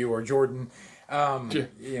 either you or Jordan. You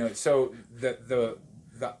know, so the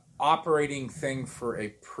operating thing for a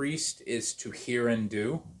priest is to hear and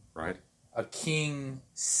do. Right. A king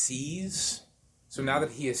sees. So now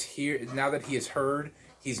that he has heard,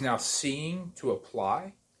 he's now seeing to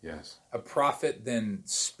apply. Yes. A prophet then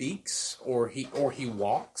speaks, or he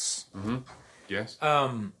walks. Mm-hmm. Yes.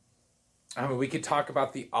 I mean, we could talk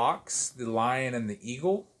about the ox, the lion, and the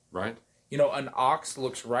eagle. Right. You know, an ox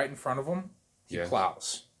looks right in front of him. He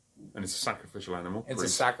plows. And it's a sacrificial animal. It's a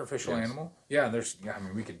sacrificial animal. Yeah, I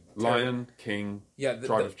mean, we could... Lion, king,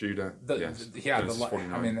 tribe of Judah.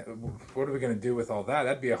 I mean, what are we going to do with all that?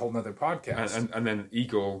 That'd be a whole nother podcast. And then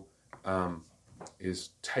eagle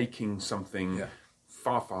is taking something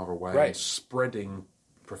far, far away and spreading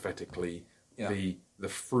prophetically the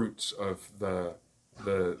fruits of the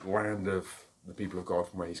land of the people of God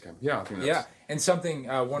from where he's come. Yeah, I think that's... Yeah, and something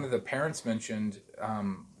one of the parents mentioned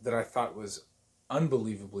that I thought was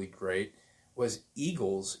unbelievably great was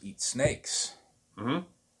eagles eat snakes. Mm-hmm.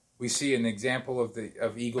 We see an example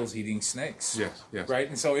of eagles eating snakes. Yes, yes. Right,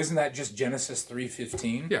 and so isn't that just Genesis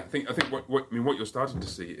 3:15? Yeah, I think what you're starting to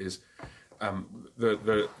see is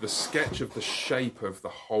the sketch of the shape of the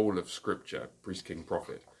whole of Scripture, priest, king,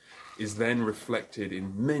 prophet, is then reflected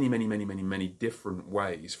in many different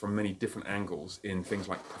ways from many different angles in things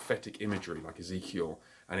like prophetic imagery, like Ezekiel,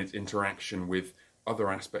 and its interaction with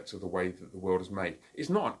other aspects of the way that the world is made. It's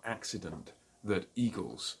not an accident that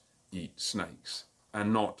eagles eat snakes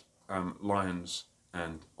and not lions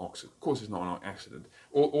and oxen. Of course, it's not an accident.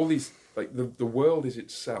 All these, like the world is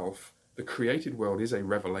itself, the created world is a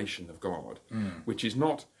revelation of God, which is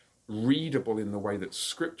not readable in the way that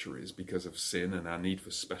Scripture is because of sin and our need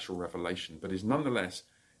for special revelation, but is nonetheless,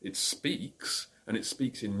 it speaks, and it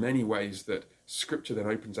speaks in many ways that Scripture then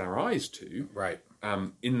opens our eyes to, right?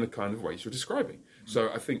 In the kind of ways you're describing.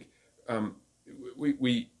 So I think I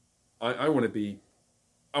want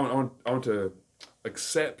to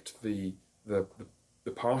accept the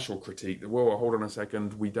partial critique that, well, hold on a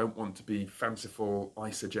second, we don't want to be fanciful,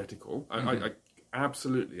 eisegetical. I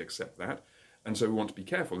absolutely accept that. And so we want to be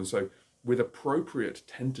careful. And so with appropriate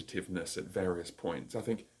tentativeness at various points, I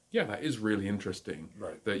think, yeah, that is really interesting.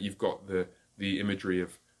 Right. That you've got the imagery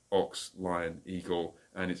of ox, lion, eagle,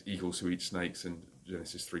 and it's eagles who eat snakes in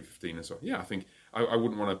Genesis 3:15 and so on. Yeah, I think I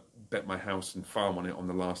wouldn't want to bet my house and farm on it on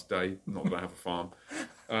the last day. Not that I have a farm.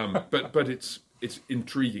 But it's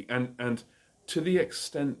intriguing. And to the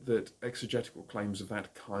extent that exegetical claims of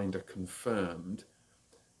that kind are confirmed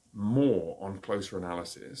more on closer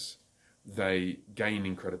analysis, they gain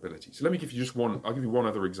in credibility. So let me give you I'll give you one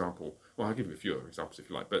other example. Well, I'll give you a few other examples if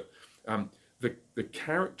you like. But the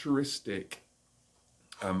characteristic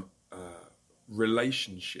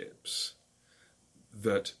relationships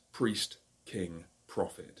that priest, king,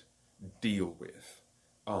 prophet deal with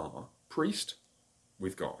are priest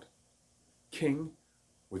with God, king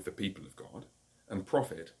with the people of God, and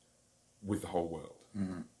prophet with the whole world.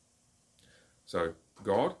 Mm-hmm. So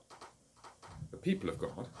God, the people of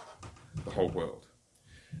God, the whole world.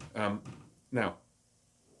 Now,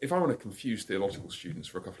 if I want to confuse theological students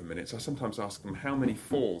for a couple of minutes, I sometimes ask them how many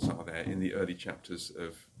falls are there in the early chapters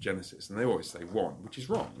of Genesis, and they always say one, which is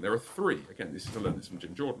wrong. There are three. Again, I learned this from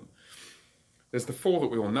Jim Jordan. There's the fall that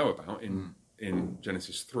we all know about in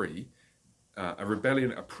Genesis 3, a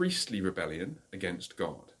rebellion, a priestly rebellion against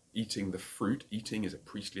God. Eating the fruit. Eating is a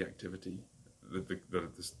priestly activity.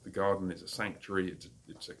 The garden is a sanctuary.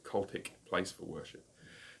 It's a cultic place for worship.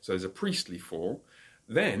 So there's a priestly fall.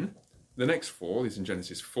 Then the next fall is in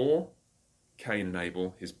Genesis 4, Cain and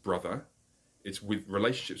Abel, his brother. It's with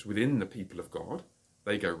relationships within the people of God.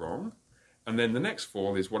 They go wrong. And then the next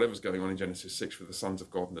fall is whatever's going on in Genesis 6 with the sons of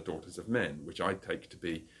God and the daughters of men, which I take to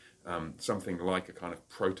be something like a kind of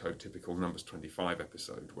prototypical Numbers 25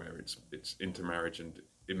 episode, where it's intermarriage and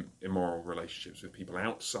immoral relationships with people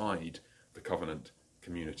outside the covenant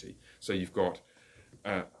community. So you've got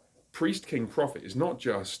priest, king, prophet is not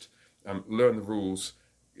just learn the rules,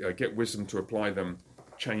 get wisdom to apply them,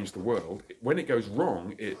 change the world. When it goes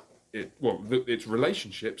wrong, it's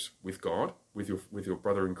relationships with God, with your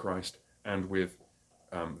brother in Christ, and with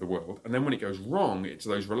the world. And then when it goes wrong, it's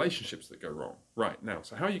those relationships that go wrong. Right, now,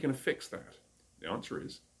 so how are you going to fix that? The answer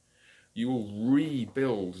is, you will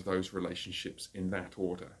rebuild those relationships in that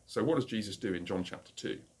order. So what does Jesus do in John chapter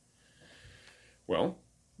 2? Well,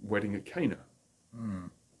 wedding at Cana.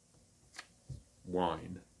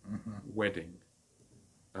 Wine. Wedding.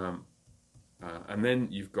 And then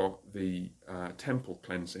you've got the temple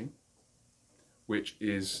cleansing, which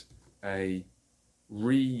is a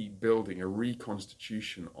rebuilding, a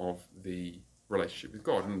reconstitution of the relationship with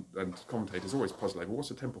God. And commentators always puzzle over, what's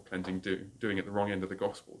the temple cleansing doing at the wrong end of the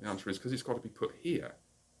gospel? The answer is because it's got to be put here,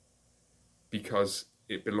 because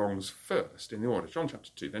it belongs first in the order. John chapter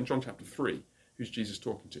 2, then John chapter 3. Who's Jesus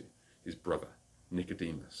talking to? His brother,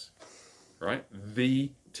 Nicodemus, right?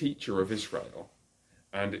 The teacher of Israel.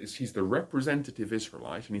 And he's the representative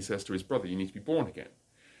Israelite, and he says to his brother, you need to be born again.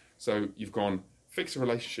 So you've gone, fix a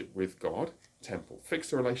relationship with God, temple. Fix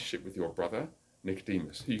the relationship with your brother,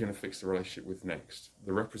 Nicodemus. Who are you going to fix the relationship with next?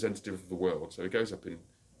 The representative of the world. So it goes up in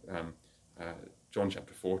John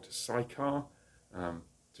chapter 4 to Sychar,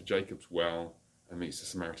 to Jacob's well, and meets the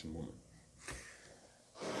Samaritan woman.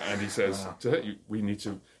 And he says to her,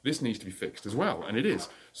 this needs to be fixed as well. And it is.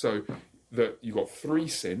 So that you've got three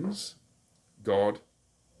sins: God,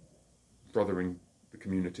 brother in the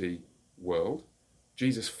community, world.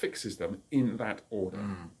 Jesus fixes them in that order.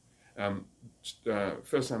 1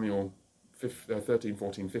 Samuel 13,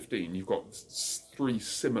 14, 15, you've got three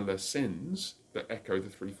similar sins that echo the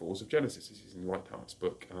three falls of Genesis. This is in Lightheart's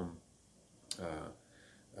book,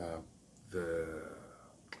 The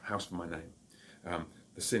House for My Name.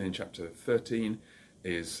 The sin in chapter 13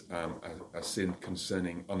 is a sin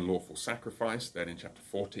concerning unlawful sacrifice. Then in chapter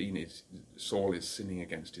 14, Saul is sinning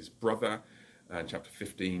against his brother. In chapter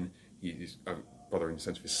 15, he is a brother in the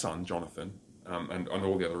sense of his son, Jonathan, and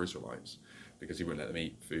all the other Israelites, because he wouldn't let them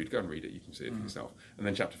eat food. Go and read it, you can see it for yourself. And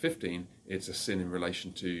then chapter 15, it's a sin in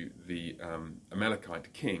relation to the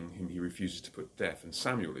Amalekite king whom he refuses to put to death. And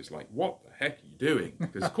Samuel is like, what the heck are you doing?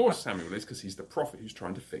 Because of course Samuel is, because he's the prophet who's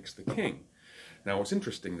trying to fix the king. Now what's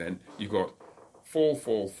interesting then, you've got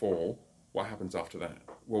fall. What happens after that?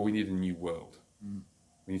 Well, we need a new world.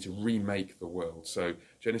 We need to remake the world. So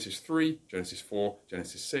Genesis 3, Genesis 4,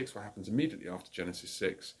 Genesis 6, what happens immediately after Genesis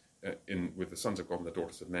 6 with the sons of God and the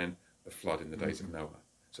daughters of men? The flood in the days of Noah.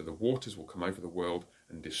 So the waters will come over the world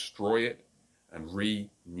and destroy it and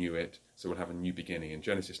renew it. So we'll have a new beginning. In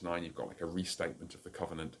Genesis 9, you've got like a restatement of the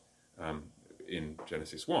covenant in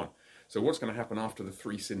Genesis 1. So what's going to happen after the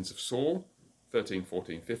three sins of Saul? 13,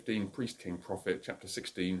 14, 15, priest, king, prophet. Chapter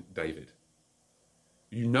 16, David.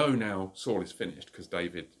 You know now Saul is finished because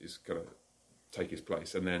David is going to take his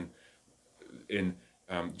place. And then in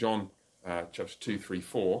John chapter 2, 3,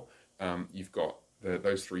 4, you've got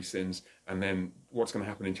those three sins. And then what's going to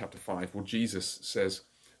happen in chapter 5? Well, Jesus says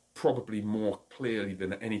probably more clearly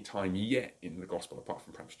than at any time yet in the gospel, apart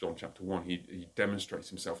from perhaps John chapter 1, he demonstrates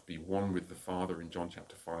himself to be one with the Father in John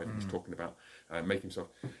chapter 5. And he's talking about making himself...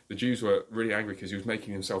 The Jews were really angry because he was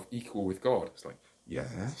making himself equal with God. It's like,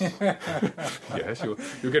 yes. Yes,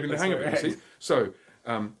 you're getting the hang of it, you see. So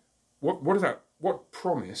what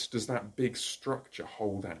promise does that big structure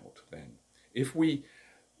hold out then? If we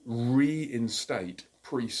reinstate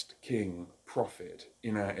priest, king, prophet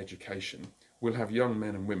in our education, we'll have young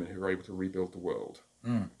men and women who are able to rebuild the world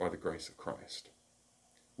by the grace of Christ,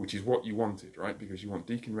 which is what you wanted, right? Because you want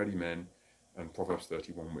deacon-ready men and Proverbs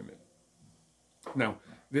 31 women. Now,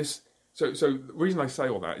 so the reason I say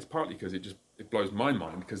all that is partly because it blows my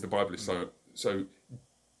mind, because the Bible is so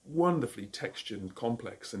wonderfully textured and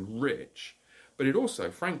complex and rich. But it also,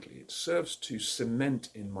 frankly, it serves to cement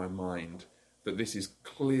in my mind that this is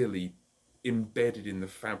clearly embedded in the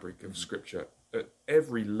fabric of Scripture at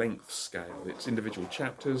every length scale. It's individual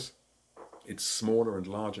chapters, it's smaller and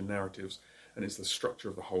larger narratives, and it's the structure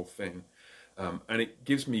of the whole thing. And it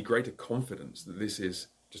gives me greater confidence that this is,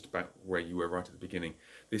 just about where you were right at the beginning,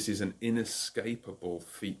 this is an inescapable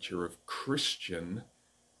feature of Christian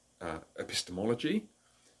epistemology,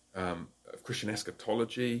 of Christian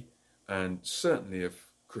eschatology, and certainly of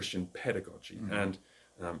Christian pedagogy. And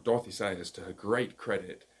Dorothy Sayers, to her great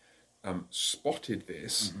credit, spotted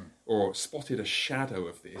this, or spotted a shadow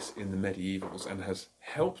of this in the medievals, and has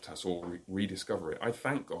helped us all rediscover it. I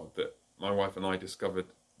thank God that my wife and I discovered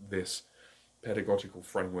this pedagogical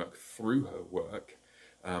framework through her work,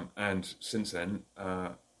 and since then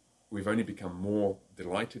we've only become more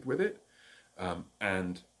delighted with it,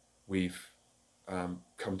 and we've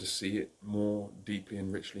come to see it more deeply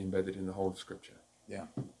and richly embedded in the whole of Scripture. Yeah.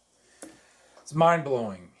 It's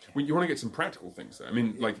mind-blowing. Well, you want to get some practical things, though. I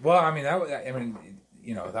mean, like... Well, I mean, that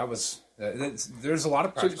was... there's a lot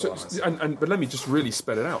of practical elements. But let me just really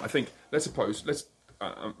spell it out. I think, let's suppose...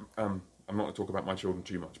 I'm not going to talk about my children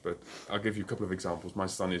too much, but I'll give you a couple of examples. My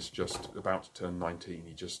son is just about to turn 19.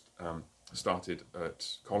 He just started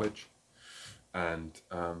at college. And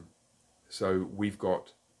so we've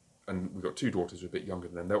got two daughters who are a bit younger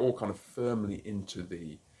than them. They're all kind of firmly into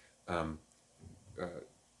the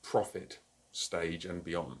prophet stage and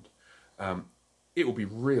beyond. It will be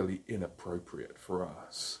really inappropriate for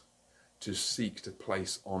us to seek to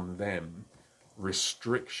place on them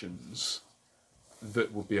restrictions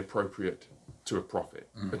that would be appropriate to a prophet,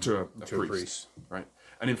 to a priest, right?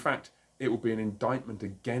 And in fact, it would be an indictment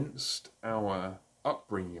against our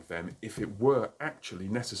upbringing of them if it were actually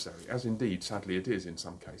necessary, as indeed, sadly, it is in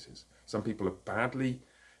some cases. Some people are badly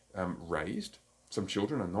raised. Some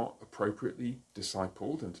children are not appropriately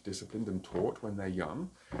discipled and disciplined and taught when they're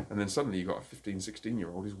young. And then suddenly you've got a 15,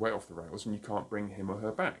 16-year-old who's way off the rails and you can't bring him or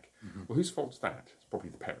her back. Well, whose fault's that? It's probably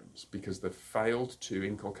the parents, because they've failed to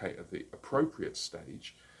inculcate at the appropriate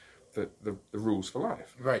stage the rules for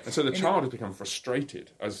life. Right. And so the child has become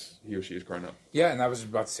frustrated as he or she has grown up. Yeah, and I was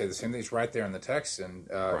about to say the same thing. It's right there in the text in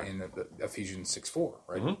Ephesians 6:4,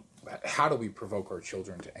 right? How do we provoke our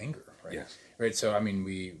children to anger, right? Yes. Right, so, I mean,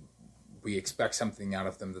 we expect something out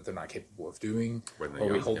of them that they're not capable of doing, or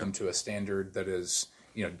young, we hold them to a standard that is,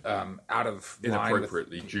 out of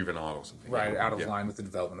inappropriately line with, juvenile or something. right, out of line with the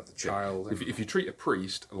development of the child. Yeah. If you treat a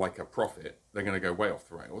priest like a prophet, they're going to go way off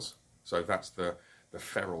the rails. So that's the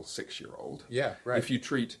feral 6-year-old. Yeah, right. If you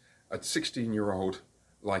treat a 16-year-old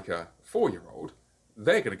like a 4-year-old,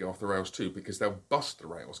 they're going to go off the rails too, because they'll bust the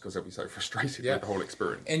rails because they'll be so frustrated with the whole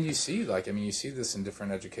experience. And you see, you see this in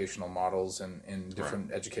different educational models and in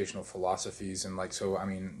different educational philosophies, and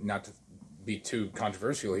not to be too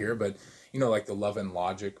controversial here, but like the Love and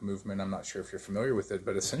Logic movement. I'm not sure if you're familiar with it,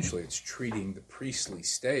 but essentially it's treating the priestly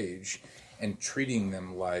stage and treating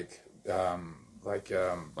them like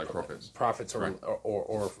prophets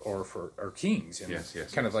or kings, and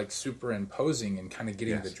kind of like superimposing and kind of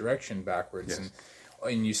getting the direction backwards.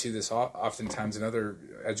 And you see this oftentimes in other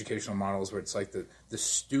educational models where it's like the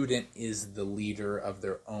student is the leader of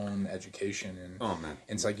their own education, and and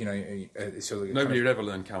it's like so nobody would ever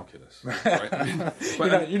learn calculus, right?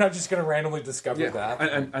 But you're not just going to randomly discover that.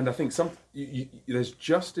 And I think there's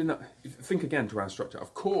just enough. Think again to our structure.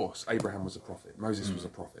 Of course, Abraham was a prophet, Moses was a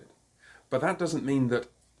prophet, but that doesn't mean that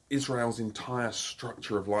Israel's entire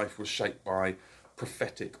structure of life was shaped by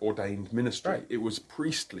prophetic ordained ministry. Right. It was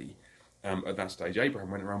priestly. At that stage,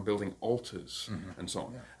 Abraham went around building altars and so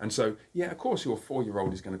on. Yeah. And so, of course, your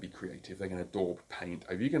 4-year-old is going to be creative. They're going to daub paint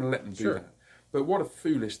over. You're going to let them do that. But what a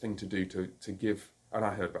foolish thing to do to give. And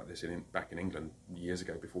I heard about this back in England years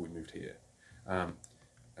ago before we moved here.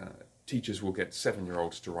 Teachers will get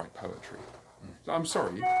 7-year-olds to write poetry. So I'm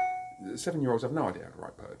sorry, 7-year-olds have no idea how to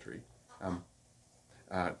write poetry.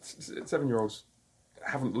 7-year-olds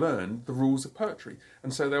haven't learned the rules of poetry,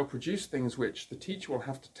 and so they'll produce things which the teacher will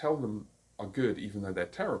have to tell them are good even though they're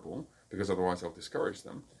terrible, because otherwise they'll discourage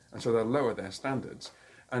them, and so they'll lower their standards.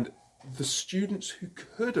 And the students who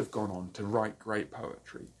could have gone on to write great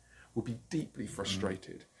poetry will be deeply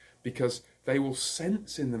frustrated because they will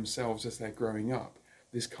sense in themselves as they're growing up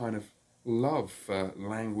this kind of love for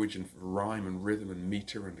language and rhyme and rhythm and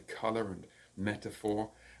meter and colour and metaphor,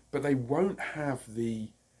 but they won't have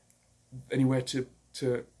anywhere to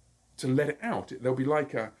let it out. They'll be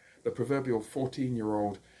like the proverbial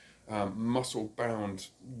 14-year-old muscle-bound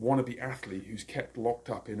wannabe athlete who's kept locked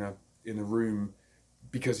up in a room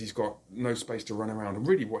because he's got no space to run around. And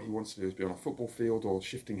really what he wants to do is be on a football field or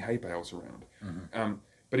shifting hay bales around.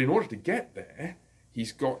 But in order to get there,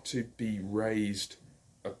 he's got to be raised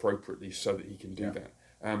appropriately so that he can do that.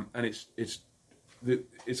 And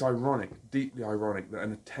it's ironic, deeply ironic, that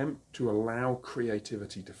an attempt to allow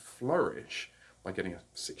creativity to flourish by getting a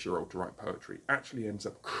 6-year-old to write poetry actually ends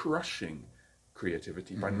up crushing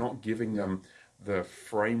creativity by not giving them the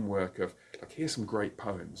framework of, like, here's some great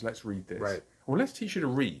poems, let's read this. Right. Well, let's teach you to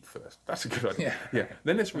read first. That's a good idea. Yeah.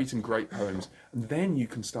 Then let's read some great poems, and then you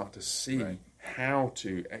can start to see how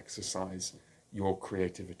to exercise your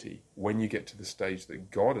creativity when you get to the stage that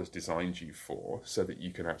God has designed you for, so that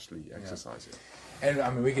you can actually exercise it. And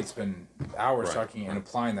I mean, we could spend hours talking and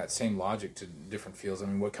applying that same logic to different fields. I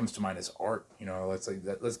mean, what comes to mind is art. You know,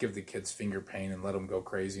 let's give the kids finger paint and let them go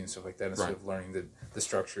crazy and stuff like that, instead of learning the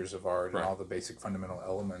structures of art and all the basic fundamental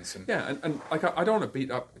elements. And and like I don't want to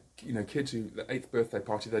beat up, you know, kids who the 8th birthday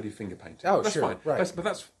party they do finger painting. Oh, that's sure, fine. right.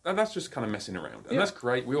 That's just kind of messing around, and that's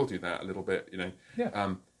great. We all do that a little bit, you know.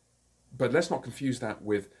 Yeah. But let's not confuse that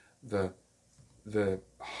with the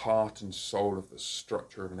heart and soul of the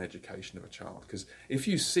structure of an education of a child. Because if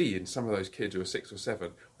you see in some of those kids who are 6 or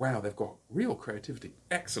 7, wow, they've got real creativity.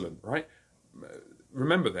 Excellent, right?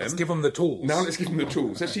 Remember them. Let's give them the tools. Now let's give them the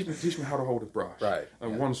tools. Let's teach them how to hold a brush. Right.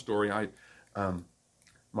 One story, one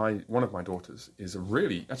of my daughters is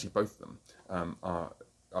actually both of them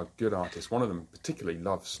are good artists. One of them particularly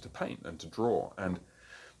loves to paint and to draw. And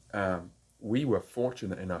we were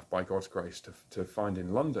fortunate enough, by God's grace, to find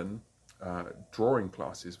in London drawing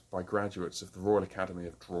classes by graduates of the Royal Academy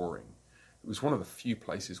of Drawing. It was one of the few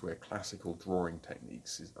places where classical drawing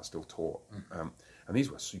techniques are still taught. And these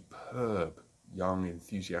were superb, young,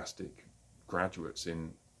 enthusiastic graduates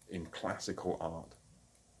in classical art.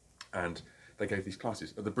 And they gave these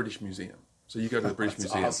classes at the British Museum. So you go to the British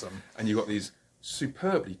Museum, and you've got these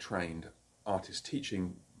superbly trained artists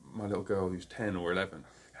teaching my little girl who's 10 or 11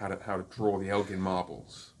 how to draw the Elgin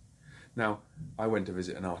marbles. Now, I went to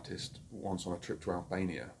visit an artist once on a trip to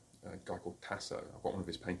Albania, a guy called Tasso. I've got one of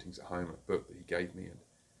his paintings at home, a book that he gave me,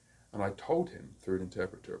 and I told him through an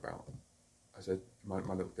interpreter about them. I said, my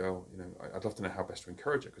little girl, you know, I'd love to know how best to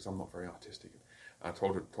encourage her, because I'm not very artistic. And I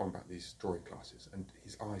told him about these drawing classes, and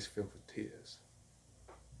his eyes filled with tears,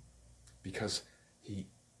 because he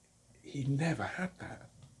never had that.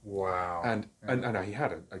 Wow. And I know he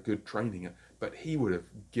had a good training, but he would have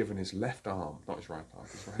given his left arm, not his right arm,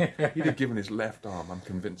 his right, he'd have given his left arm, I'm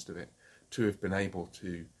convinced of it, to have been able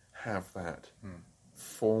to have that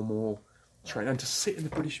formal training, and to sit in the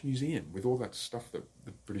British Museum with all that stuff that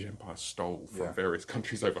the British Empire stole from various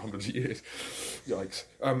countries over hundreds of years. Yikes.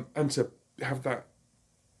 And to have that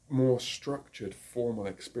more structured, formal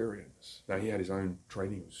experience. Now, he had his own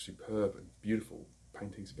training, it was superb and beautiful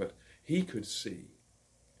paintings, but he could see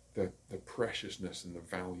the preciousness and the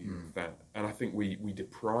value of that. And I think we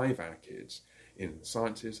deprive our kids in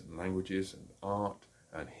sciences and languages and art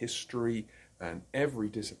and history and every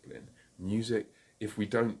discipline, music, if we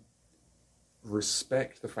don't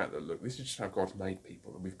respect the fact that, look, this is just how God's made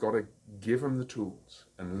people, and we've got to give them the tools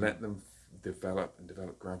and let them develop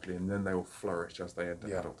gradually, and then they will flourish as they enter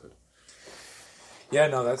adulthood. Yeah,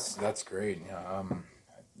 no, that's great.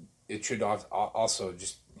 It should also,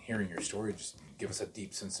 just hearing your story, just give us a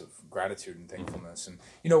deep sense of gratitude and thankfulness. And,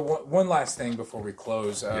 you know, one last thing before we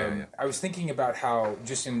close. I was thinking about how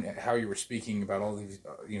you were speaking about all these,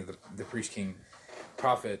 the priest, king,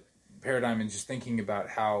 prophet paradigm, and just thinking about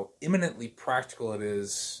how eminently practical it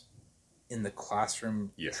is in the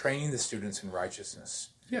classroom, training the students in righteousness.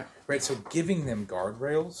 Yeah. Right. So giving them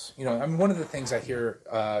guardrails, you know, I mean, one of the things I hear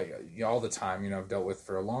all the time, you know, I've dealt with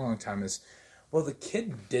for a long, long time is, well, the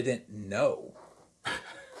kid didn't know.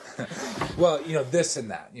 Well, you know, this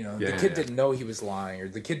and that, you know, the kid didn't know he was lying, or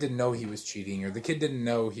the kid didn't know he was cheating, or the kid didn't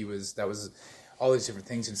know that was all these different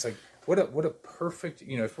things. And it's like, what a perfect,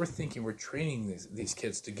 you know, if we're thinking we're training these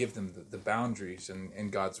kids to give them the boundaries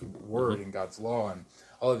and God's word and God's law and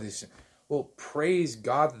all of these. Well, praise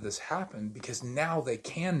God that this happened, because now they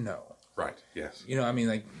can know. Right. Yes. You know, I mean,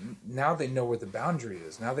 like, now they know where the boundary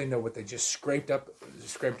is. Now they know what they just scraped up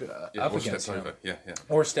against. Over.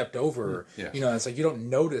 Or stepped over. You know, it's like you don't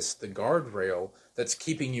notice the guardrail that's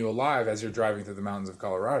keeping you alive as you're driving through the mountains of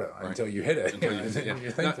Colorado until you hit it.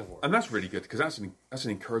 You're thankful for it. And that's really good, because that's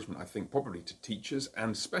an encouragement, I think, probably to teachers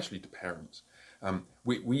and especially to parents.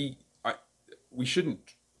 We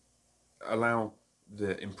shouldn't allow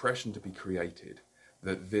the impression to be created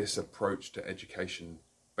that this approach to education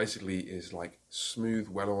basically is like smooth,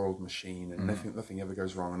 well-oiled machine, and nothing ever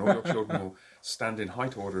goes wrong, and all your children will stand in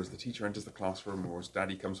height order as the teacher enters the classroom or as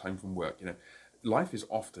daddy comes home from work. You know, life is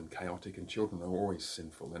often chaotic, and children are always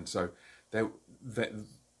sinful, and so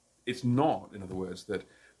it's not, in other words, that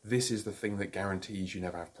this is the thing that guarantees you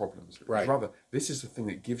never have problems. Right. Rather, this is the thing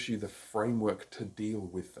that gives you the framework to deal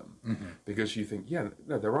with them. Mm-hmm. Because you think,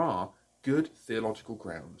 there are good theological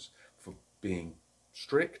grounds for being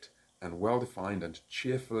strict and well-defined and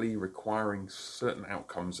cheerfully requiring certain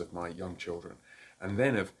outcomes of my young children. And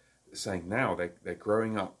then of saying now they're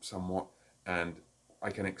growing up somewhat, and I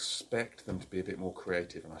can expect them to be a bit more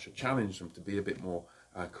creative, and I should challenge them to be a bit more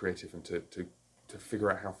creative and to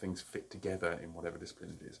figure out how things fit together in whatever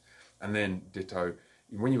discipline it is. And then ditto,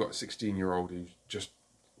 when you've got a 16-year-old who just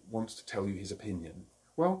wants to tell you his opinion,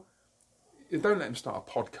 well, don't let him start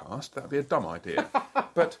a podcast. That'd be a dumb idea.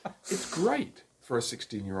 But it's great for a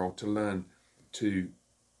 16-year-old to learn to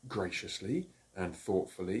graciously and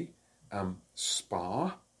thoughtfully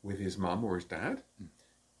spar with his mum or his dad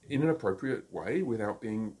in an appropriate way without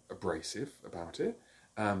being abrasive about it.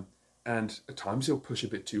 And at times he'll push a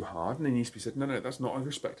bit too hard, and he needs to be said, no, that's not a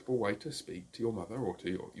respectable way to speak to your mother or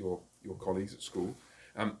to your colleagues at school.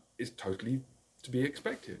 It's totally to be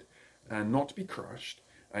expected and not to be crushed.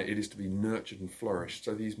 It is to be nurtured and flourished,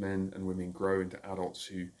 so these men and women grow into adults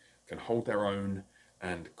who can hold their own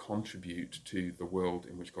and contribute to the world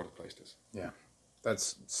in which God has placed us. Yeah,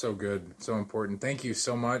 that's so good, so important. Thank you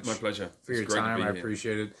so much. My pleasure. For your time. I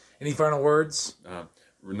appreciate it. Any final words?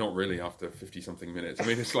 Not really after 50-something minutes. I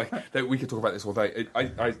mean, it's like we could talk about this all day.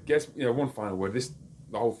 I guess, one final word.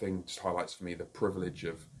 The whole thing just highlights for me the privilege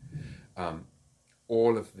of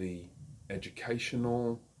all of the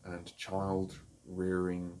educational and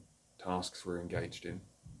child-rearing tasks we're engaged in.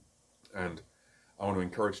 And I want to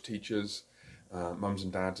encourage teachers, mums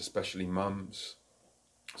and dads, especially mums.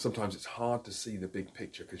 Sometimes it's hard to see the big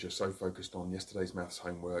picture because you're so focused on yesterday's maths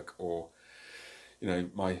homework or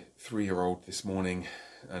my 3-year-old this morning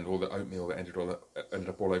and all the oatmeal that ended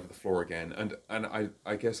up all over the floor again. And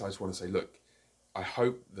I guess I just want to say, look, I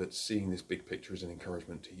hope that seeing this big picture is an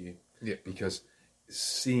encouragement to you. Yeah. Because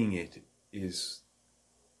seeing it is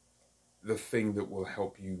the thing that will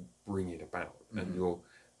help you bring it about. Mm-hmm.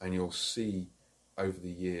 And you'll see over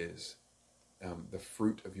the years the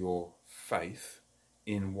fruit of your faith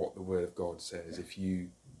in what the Word of God says if you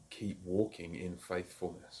keep walking in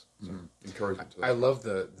faithfulness. So encouragement to that. I love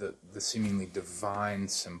the seemingly divine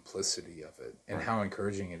simplicity of it and how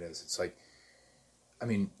encouraging it is. It's like, I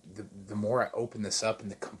mean, the more I open this up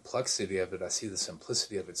and the complexity of it, I see the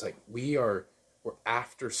simplicity of it. It's like we're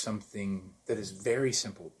after something that is very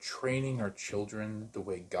simple, training our children the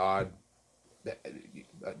way God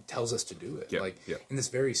tells us to do it. In this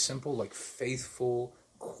very simple, faithful,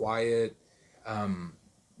 quiet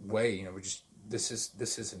way. This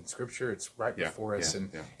is in Scripture. It's right before us,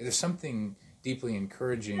 and there's something deeply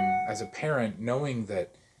encouraging as a parent knowing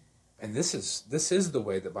that, and this is the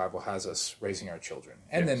way the Bible has us raising our children,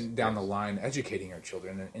 and then down the line educating our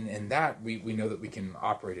children, and in that we know that we can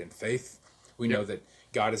operate in faith. We know that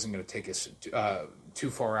God isn't going to take us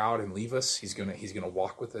too far out and leave us. He's gonna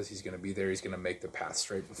walk with us. He's gonna be there. He's gonna make the path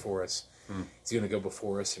straight before us. He's gonna go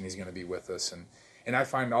before us, and He's gonna be with us. And I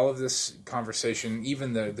find all of this conversation,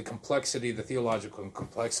 even the complexity, the theological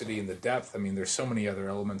complexity and the depth, I mean, there's so many other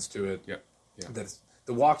elements to it. Yeah. That's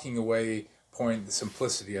the walking away point, the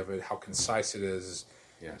simplicity of it, how concise it is,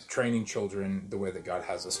 training children the way that God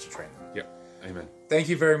has us to train them. Yeah. Amen. Thank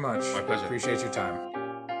you very much. My pleasure. Appreciate your time.